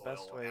 added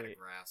soil, added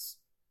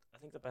grass. I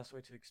think the best way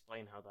to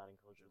explain how that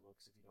enclosure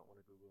looks, if you don't want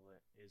to Google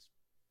it, is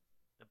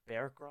the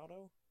bear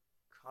grotto,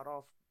 cut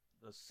off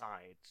the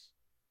sides,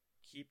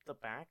 keep the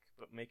back,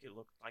 but make it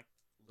look like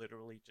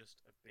literally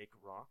just a big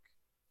rock,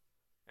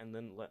 and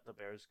then let the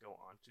bears go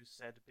onto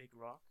said big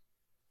rock.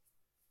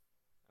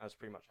 That's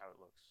pretty much how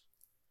it looks.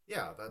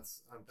 Yeah,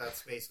 that's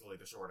basically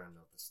the short end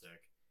of the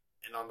stick.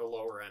 And on the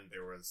lower end,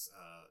 there was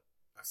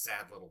a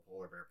sad little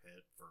polar bear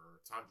pit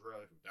for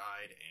Tundra, who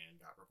died and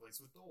got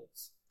replaced with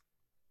Doles.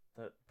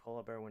 The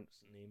polar bear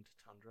was named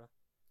Tundra?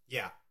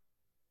 Yeah.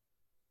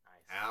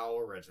 Nice. How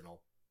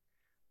original.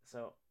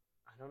 So,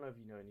 I don't know if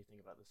you know anything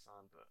about the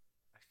San, but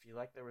I feel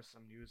like there was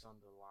some news on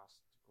the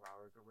last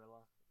Grauer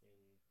gorilla in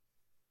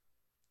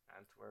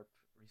Antwerp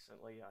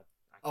recently.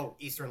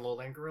 Eastern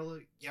Lowland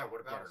gorilla? Yeah,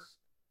 what about her?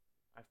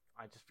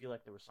 I just feel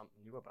like there was something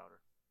new about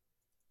her.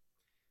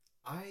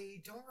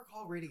 I don't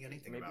recall reading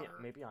anything about her.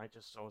 Maybe I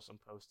just saw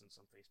some post in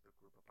some Facebook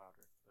group about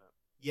her. But...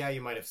 yeah, you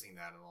might have seen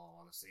that in all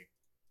honesty.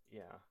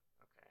 Yeah,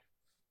 okay.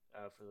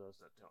 For those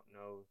that don't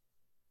know,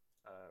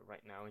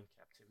 right now in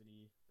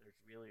captivity,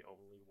 there's really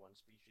only one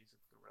species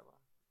of gorilla,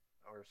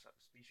 or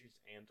species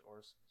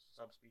or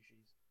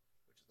subspecies,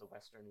 which is the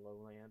Western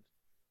Lowland.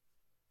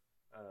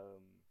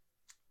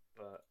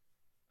 But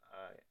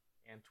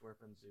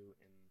Antwerpen Zoo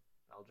in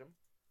Belgium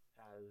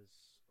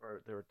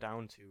they're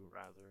down to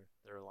rather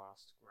their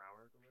last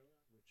Grauer gorilla,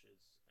 which is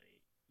a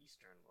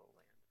Eastern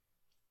Lowland,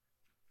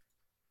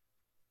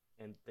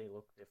 and they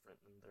look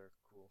different and they're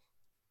cool.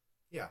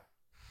 Yeah.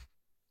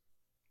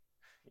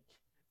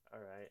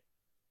 All right.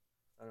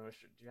 I don't know.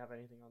 Do you have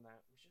anything on that?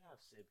 We should have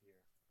Sib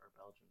here, our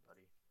Belgian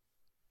buddy.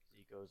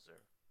 He goes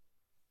there,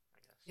 I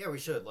guess. Yeah,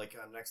 we should. Like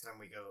next time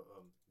we go.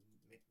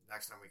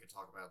 Next time we could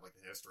talk about like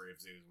the history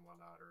of zoos and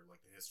whatnot, or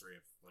like the history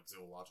of like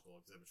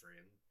zoological exhibitry,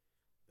 and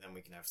then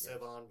we can have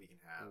Sib on. We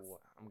can have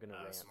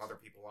some other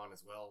people on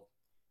as well.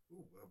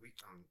 Ooh,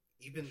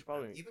 even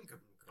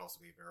could also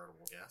be a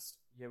veritable guest.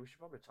 Yeah, we should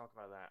probably talk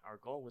about that.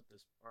 Our goal with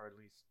this, or at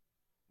least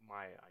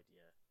my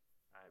idea,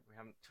 we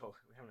haven't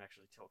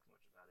actually talked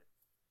much about it,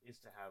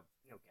 is to have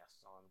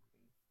guests on. We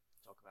can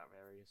talk about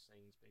various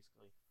things,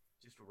 basically,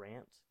 just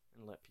rant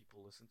and let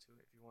people listen to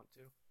it if you want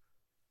to.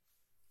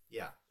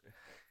 Yeah.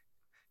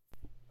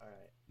 All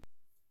right.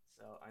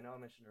 So I know I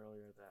mentioned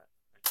earlier that.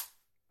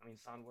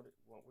 San, what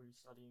were you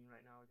studying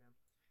right now again?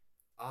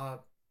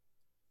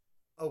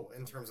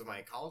 In terms of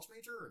my college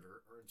major,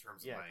 or in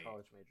terms of my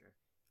college major.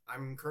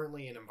 I'm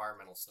currently in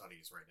environmental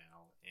studies right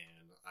now,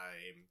 and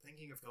I'm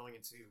thinking of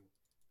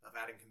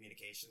adding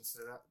communications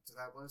to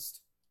that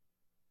list.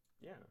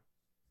 Yeah.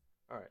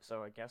 Alright,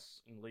 so I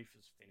guess Leaf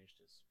has finished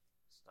his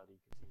study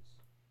because he's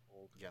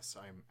old. Yes,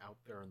 I'm out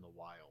there in the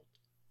wild.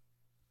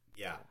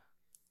 Yeah.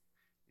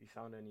 You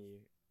found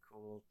any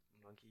cool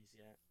monkeys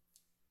yet?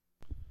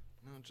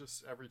 No,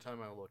 just every time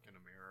I look in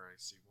a mirror, I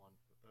see one,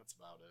 but that's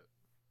about it.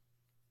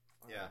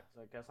 Yeah.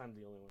 So I guess I'm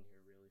the only one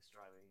here really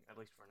striving, at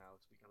least for now,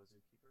 to become a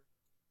zookeeper.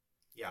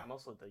 Yeah. I'm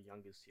also the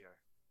youngest here.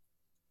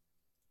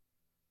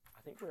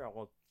 I think we're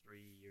all 3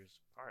 years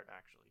apart,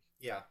 actually.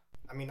 Yeah.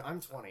 I mean, I'm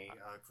 20.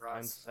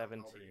 I'm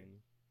 17.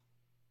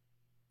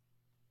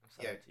 I'm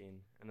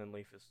 17, and then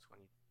Leaf is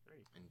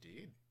 23.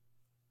 Indeed.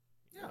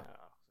 Yeah.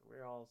 So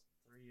we're all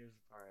 3 years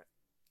apart.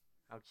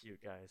 How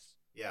cute, guys.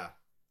 Yeah.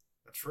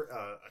 A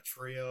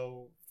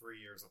trio 3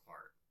 years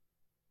apart.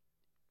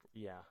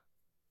 Yeah.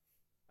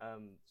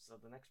 So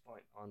the next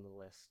point on the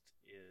list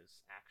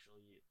is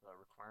actually the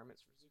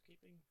requirements for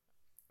zookeeping.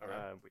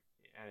 Okay.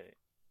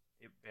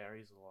 It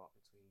varies a lot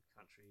between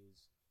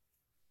countries,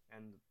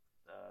 and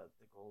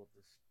the goal of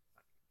this,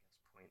 I guess,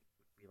 point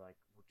would be like,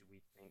 what do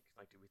we think?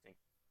 Like, do we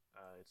think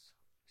it's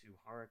too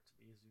hard to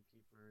be a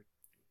zookeeper? Do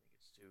we think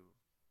it's too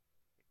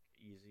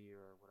easy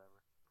or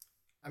whatever?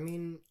 I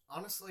mean,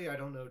 honestly, I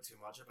don't know too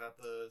much about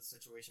the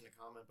situation in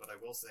common, but I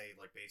will say,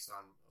 like, based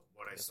on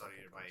what I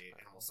studied in my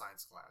animal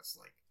science class,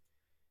 like,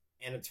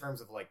 and in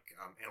terms of, like,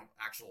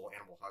 actual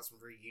animal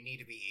husbandry, you need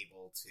to be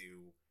able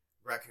to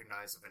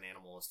recognize if an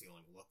animal is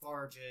feeling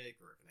lethargic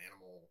or if an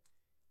animal's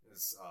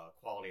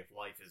quality of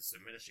life is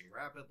diminishing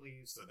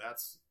rapidly. So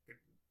that's...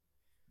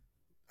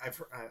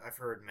 I've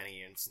heard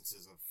many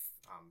instances of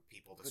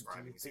people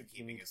describing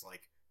zookeeping as,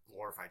 like,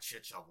 glorified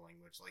shit shoveling,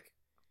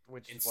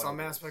 which in some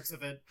aspects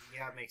of it,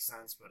 yeah, it makes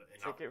sense, but in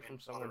take it from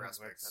someone who works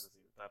at a aspects, zoo.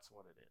 That's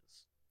what it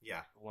is.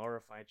 Yeah,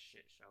 Glorified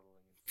shit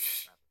shoveling.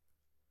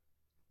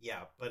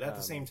 yeah, but at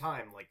the same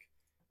time, like,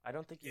 I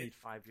don't think you need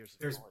 5 years of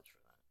college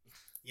for that.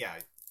 Yeah,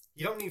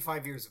 you don't need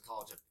 5 years of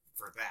college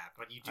for that,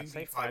 but you do I'd need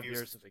say 5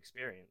 years of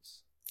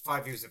experience.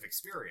 5 years of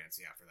experience,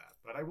 yeah, for that.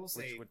 But I will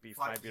say, which would be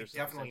 5 years. You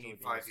definitely need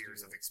 5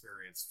 years of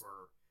experience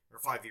or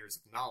 5 years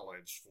of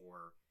knowledge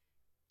for,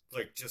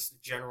 like,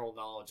 just general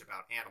knowledge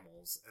about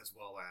animals, as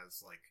well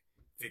as, like,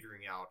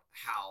 figuring out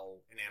how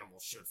an animal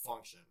should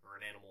function or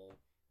an animal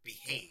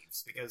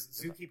behaves. Because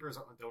zookeepers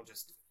don't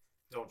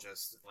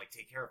just like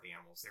take care of the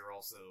animals.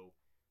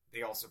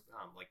 They also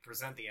like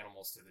present the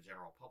animals to the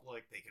general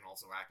public. They can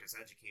also act as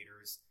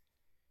educators.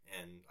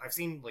 And I've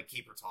seen, like,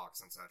 keeper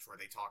talks and such where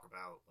they talk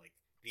about, like,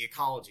 the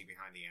ecology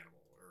behind the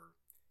animal or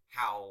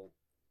how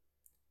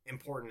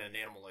important an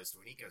animal is to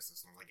an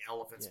ecosystem, like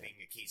elephants being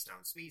a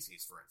keystone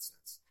species, for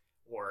instance,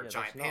 or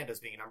giant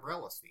pandas being an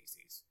umbrella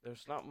species.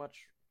 There's not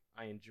much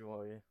I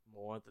enjoy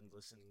more than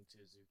listening to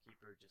a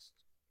zookeeper just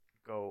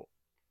go,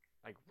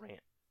 like,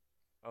 rant.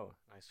 Oh,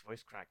 nice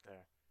voice crack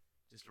there.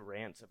 Just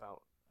rant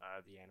about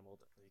the animal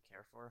that they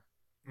care for.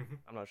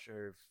 Mm-hmm. I'm not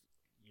sure if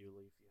you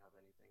have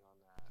anything on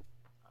that.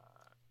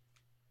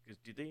 Because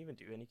do they even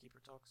do any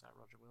keeper talks at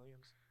Roger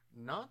Williams?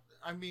 Not,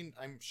 I mean,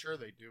 I'm sure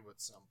they do at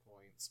some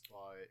points,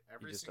 but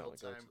every single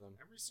time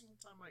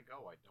I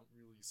go, I don't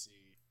really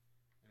see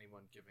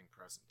anyone giving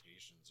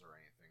presentations or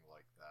anything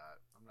like that.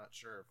 I'm not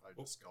sure if I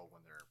just go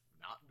when they're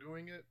not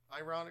doing it,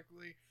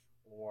 ironically,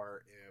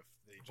 or if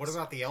they just... What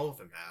about the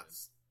elephant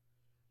baths?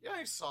 Yeah,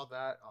 I saw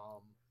that.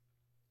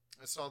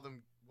 I saw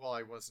them... Well,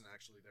 I wasn't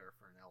actually there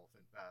for an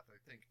elephant bath. I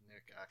think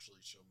Nick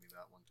actually showed me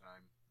that one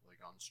time,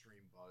 like, on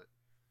stream, but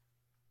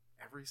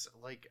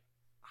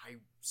I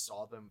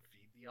saw them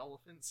feed the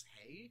elephants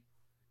hay,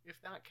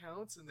 if that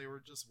counts, and they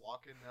were just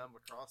walking them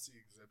across the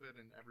exhibit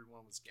and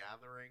everyone was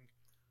gathering.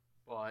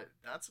 But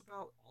that's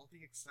about all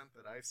the extent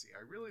that I see.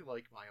 I really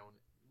like my own...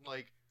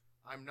 Like,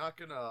 I'm not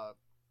gonna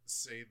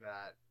say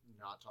that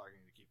not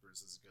talking to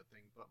keepers is a good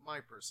thing, but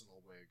my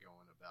personal way of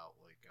going about,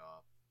 like,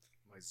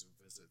 my zoo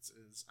visits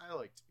is I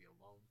like to be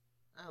alone.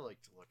 I like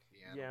to look at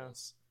the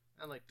animals.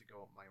 I like to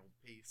go at my own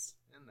pace,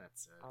 and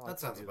that's it. That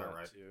sounds about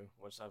right. Too.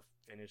 Once I've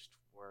finished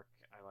work,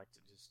 I like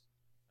to just...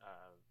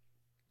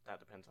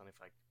 that depends on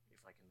if I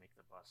can make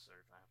the bus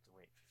or if I have to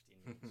wait 15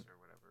 minutes or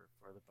whatever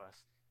for the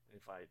bus. And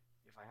if I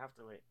have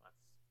to wait,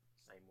 let's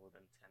say more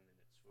than 10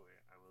 minutes for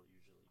it, I will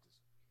usually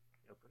just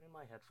put in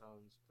my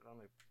headphones, put on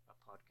a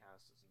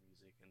podcast or some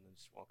music, and then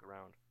just walk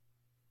around.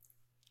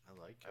 I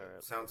like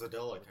it. Sounds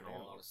idyllic, in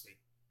all honesty.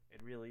 It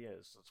really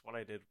is. That's what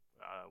I did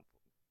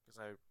because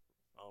I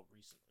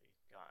recently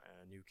got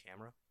a new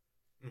camera.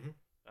 Mm-hmm.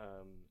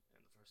 And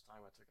the first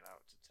time I took it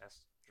out to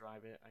test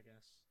drive it, I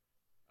guess.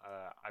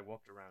 I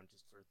walked around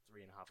just for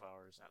 3.5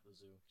 hours at the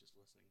zoo, just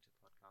listening to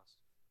podcasts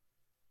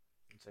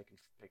and taking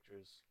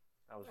pictures.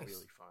 That was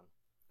really fun.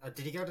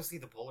 Did you go to see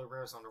the polar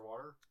bears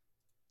underwater?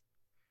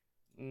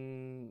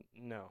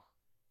 No.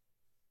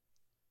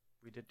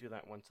 We did do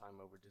that one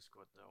time over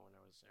Discord though, when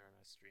I was there, and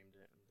I streamed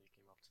it, and they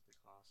came up to the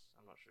class.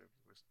 I'm not sure if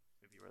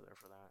you were there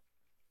for that.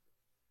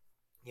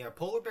 Yeah,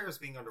 polar bears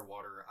being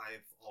underwater,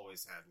 I've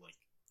always had, like,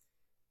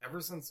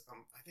 ever since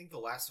I think the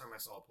last time I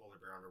saw a polar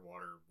bear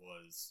underwater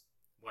was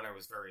when I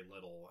was very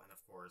little, and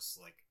of course,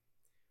 like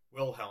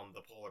Wilhelm,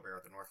 the polar bear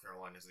at the North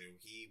Carolina Zoo,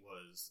 he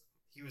was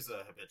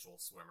a habitual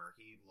swimmer.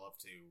 He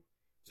loved to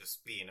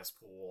just be in his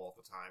pool all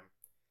the time.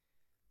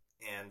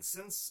 And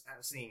since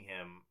seeing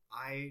him,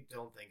 I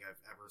don't think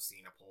I've ever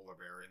seen a polar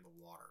bear in the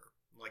water,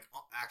 like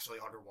actually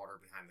underwater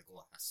behind the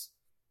glass.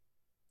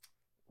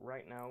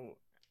 Right now,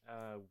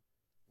 I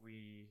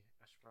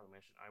should probably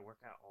mention, I work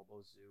at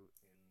Aalborg Zoo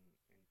in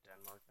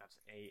Denmark. That's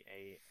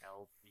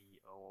Aalborg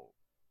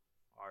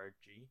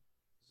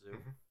Zoo.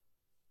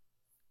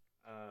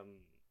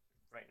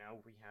 Right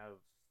now we have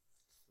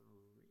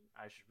three.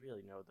 I should really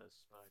know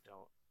this, but I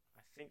don't.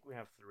 I think we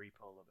have three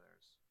polar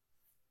bears.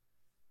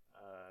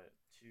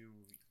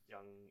 Two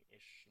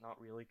young-ish, not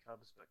really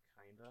cubs, but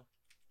kinda.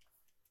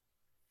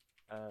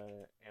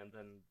 And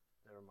then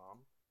their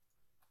mom.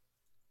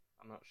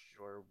 I'm not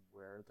sure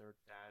where their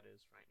dad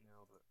is right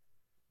now, but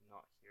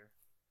not here.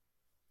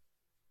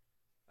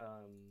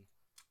 And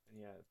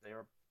yeah, they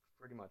are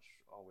pretty much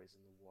always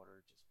in the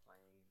water, just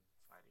playing,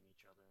 fighting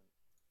each other,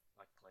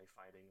 like play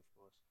fighting, of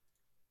course.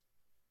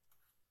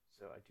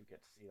 So I do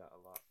get to see that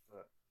a lot,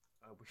 but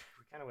we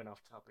kind of went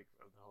off topic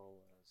of the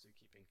whole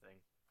zookeeping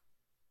thing.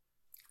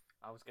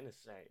 I was gonna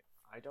say,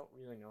 I don't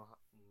really know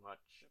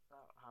much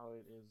about how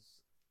it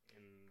is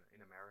in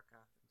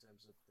America in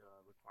terms of the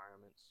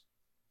requirements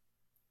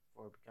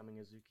for becoming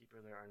a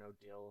zookeeper. There are no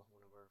Dill,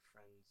 one of our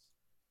friends,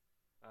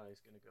 is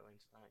gonna go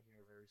into that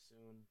here very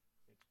soon.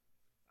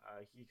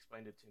 He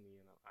explained it to me,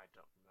 and I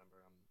don't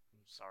remember.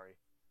 I'm sorry.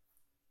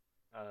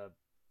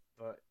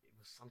 But it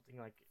was something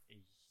like a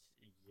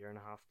year and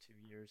a half, 2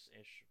 years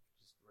ish,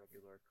 just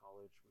regular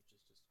college, which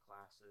is just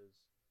classes,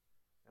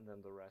 and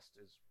then the rest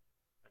is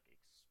like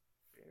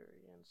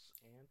experience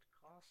and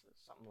classes,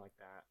 something like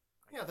that.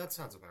 Yeah, that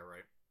sounds about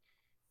right.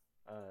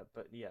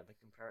 But yeah, to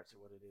compare it to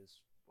what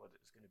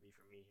it's going to be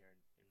for me here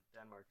in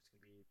Denmark, it's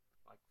going to be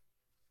like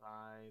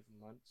 5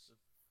 months of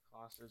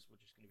classes,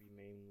 which is going to be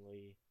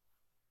mainly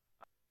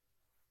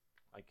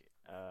like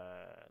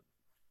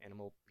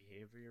animal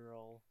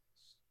behavioral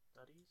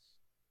studies,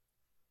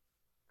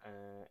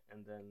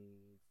 and then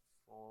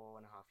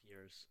 4.5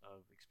 years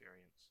of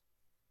experience,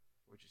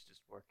 which is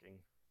just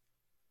working.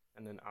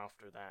 And then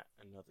after that,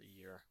 another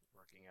year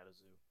working at a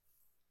zoo.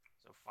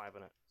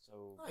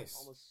 So nice.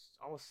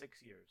 almost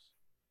 6 years.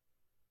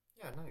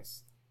 Yeah,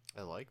 nice.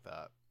 I like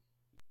that.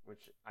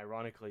 Which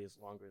ironically is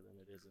longer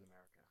than it is in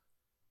America.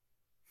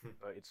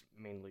 But it's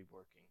mainly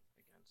working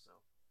again, so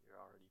you're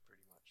already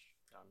pretty much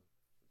done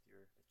with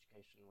your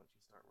education once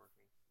you start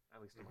working. At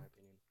least in my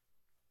opinion.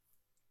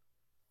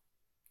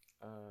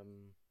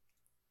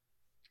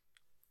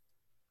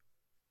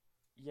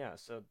 Yeah,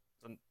 so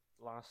the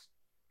last,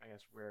 I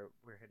guess we're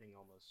hitting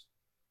almost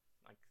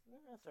like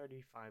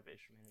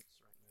 35-ish minutes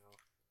right now.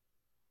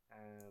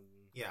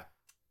 Yeah.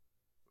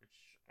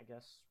 Which I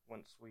guess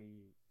once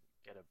we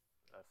get a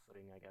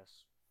footing, I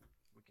guess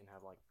we can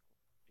have, like,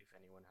 if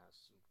anyone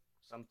has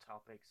some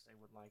topics they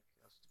would like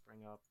us to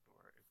bring up,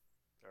 or if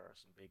there are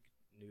some big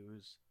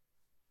news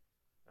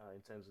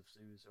in terms of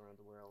zoos around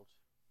the world,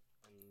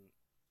 and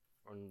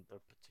on the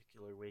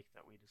particular week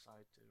that we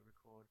decide to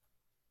record.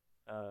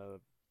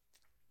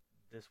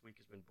 This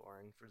week has been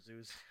boring for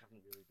zoos.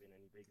 Haven't really been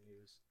any big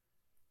news.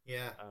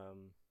 Yeah.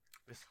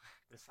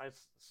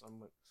 Besides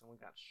someone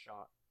got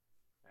shot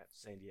at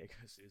San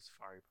Diego Zoo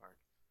Safari Park.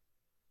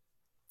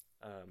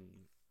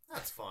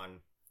 That's fun.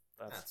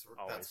 That's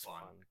always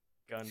fun.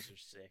 Guns are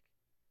sick.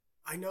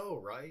 I know,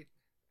 right?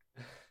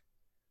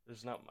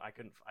 There's not. I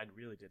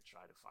really did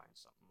try to find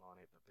something on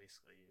it, but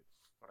basically,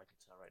 what I can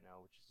tell right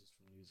now, which is just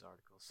from news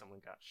articles, someone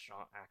got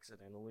shot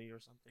accidentally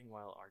or something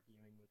while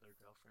arguing with their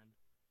girlfriend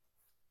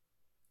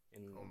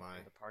in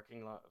the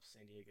parking lot of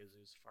San Diego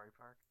Zoo Safari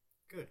Park.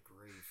 Good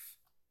grief.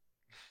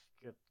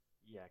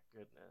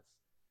 Goodness.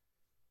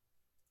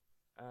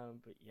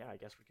 But yeah, I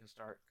guess we can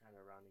start kind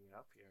of rounding it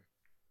up here.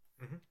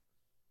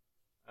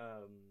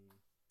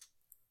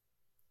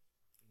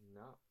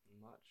 Not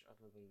much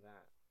other than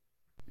that,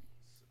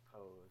 I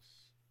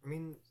suppose. I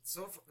mean,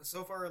 so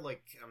far,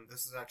 like,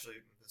 this has actually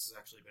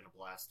been a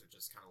blast to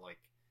just kind of,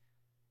 like,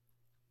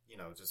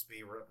 just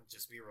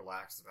be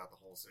relaxed about the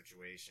whole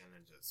situation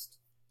and just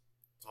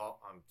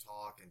talk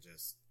and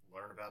just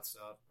learn about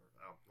stuff,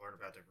 learn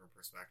about different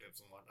perspectives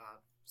and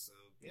whatnot. So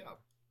yeah.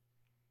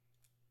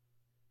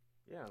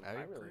 Yeah,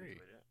 I really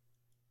enjoyed it.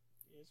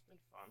 Yeah, it's been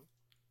fun.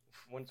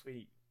 Once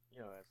we,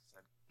 as I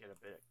said, get a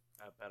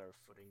better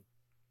footing,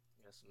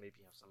 I guess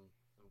maybe have some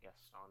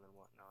guests on and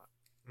whatnot.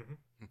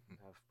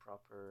 Have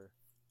proper,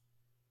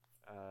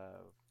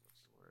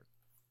 what's the word?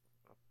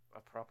 A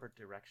proper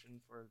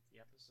direction for the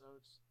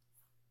episodes.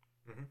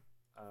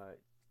 I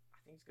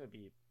think it's gonna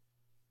be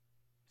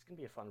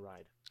a fun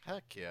ride.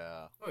 Heck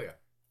yeah! Oh yeah,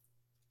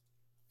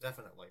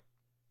 definitely.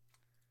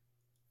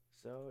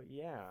 So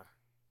yeah,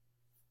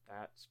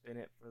 that's been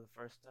it for the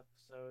first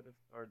episode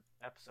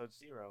episode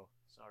 0.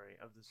 Sorry,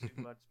 of the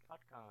ZOOBUDS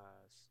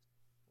Podcast.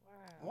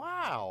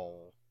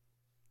 Wow!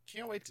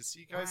 Can't wait to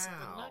see you guys in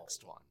the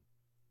next one.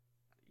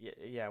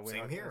 Yeah. We're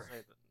Same not here. gonna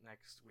say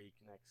next week,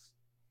 next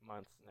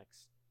month,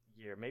 next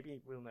year. Maybe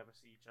we'll never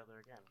see each other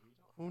again. We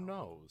don't Who know.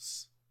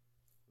 knows?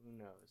 Who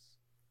knows?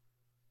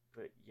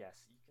 But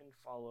yes, you can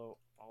follow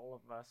all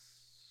of us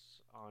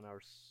on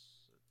our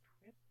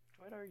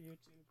Twitter,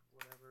 YouTube,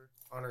 whatever.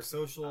 On our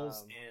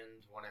socials,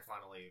 and when I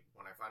finally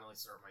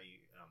start my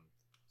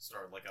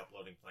start like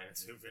uploading Planet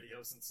Zoo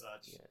videos and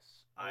such.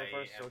 Yes, all of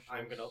our socials.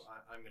 I'm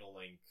gonna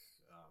link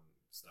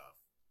stuff,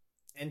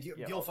 and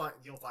you'll find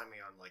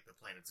me on like the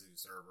Planet Zoo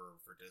server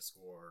for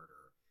Discord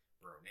or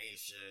Bro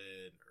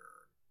Nation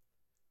or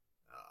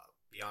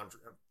Beyond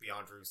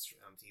Drew's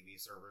TV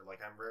server.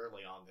 Like I'm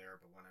rarely on there,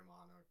 but when I'm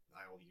on,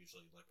 I will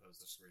usually like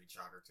post a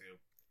screenshot or two.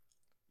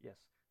 Yes,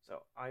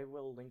 so I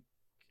will link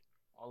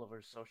all of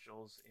our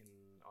socials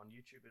on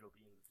YouTube. It'll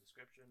be in the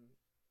description.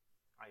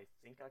 I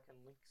think I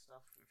can link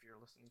stuff if you're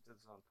listening to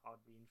this on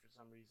Podbean for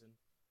some reason,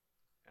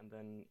 and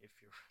then if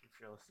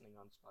you're listening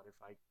on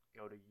Spotify,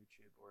 go to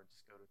YouTube or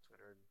just go to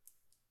Twitter and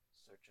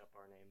search up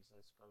our names,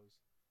 I suppose.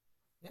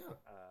 Yeah.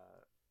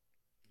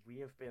 We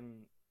have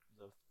been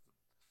the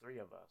three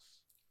of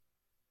us,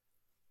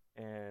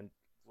 and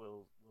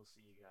we'll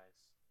see you guys.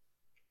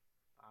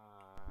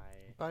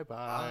 Bye.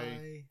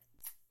 Bye.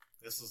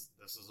 This is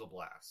a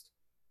blast.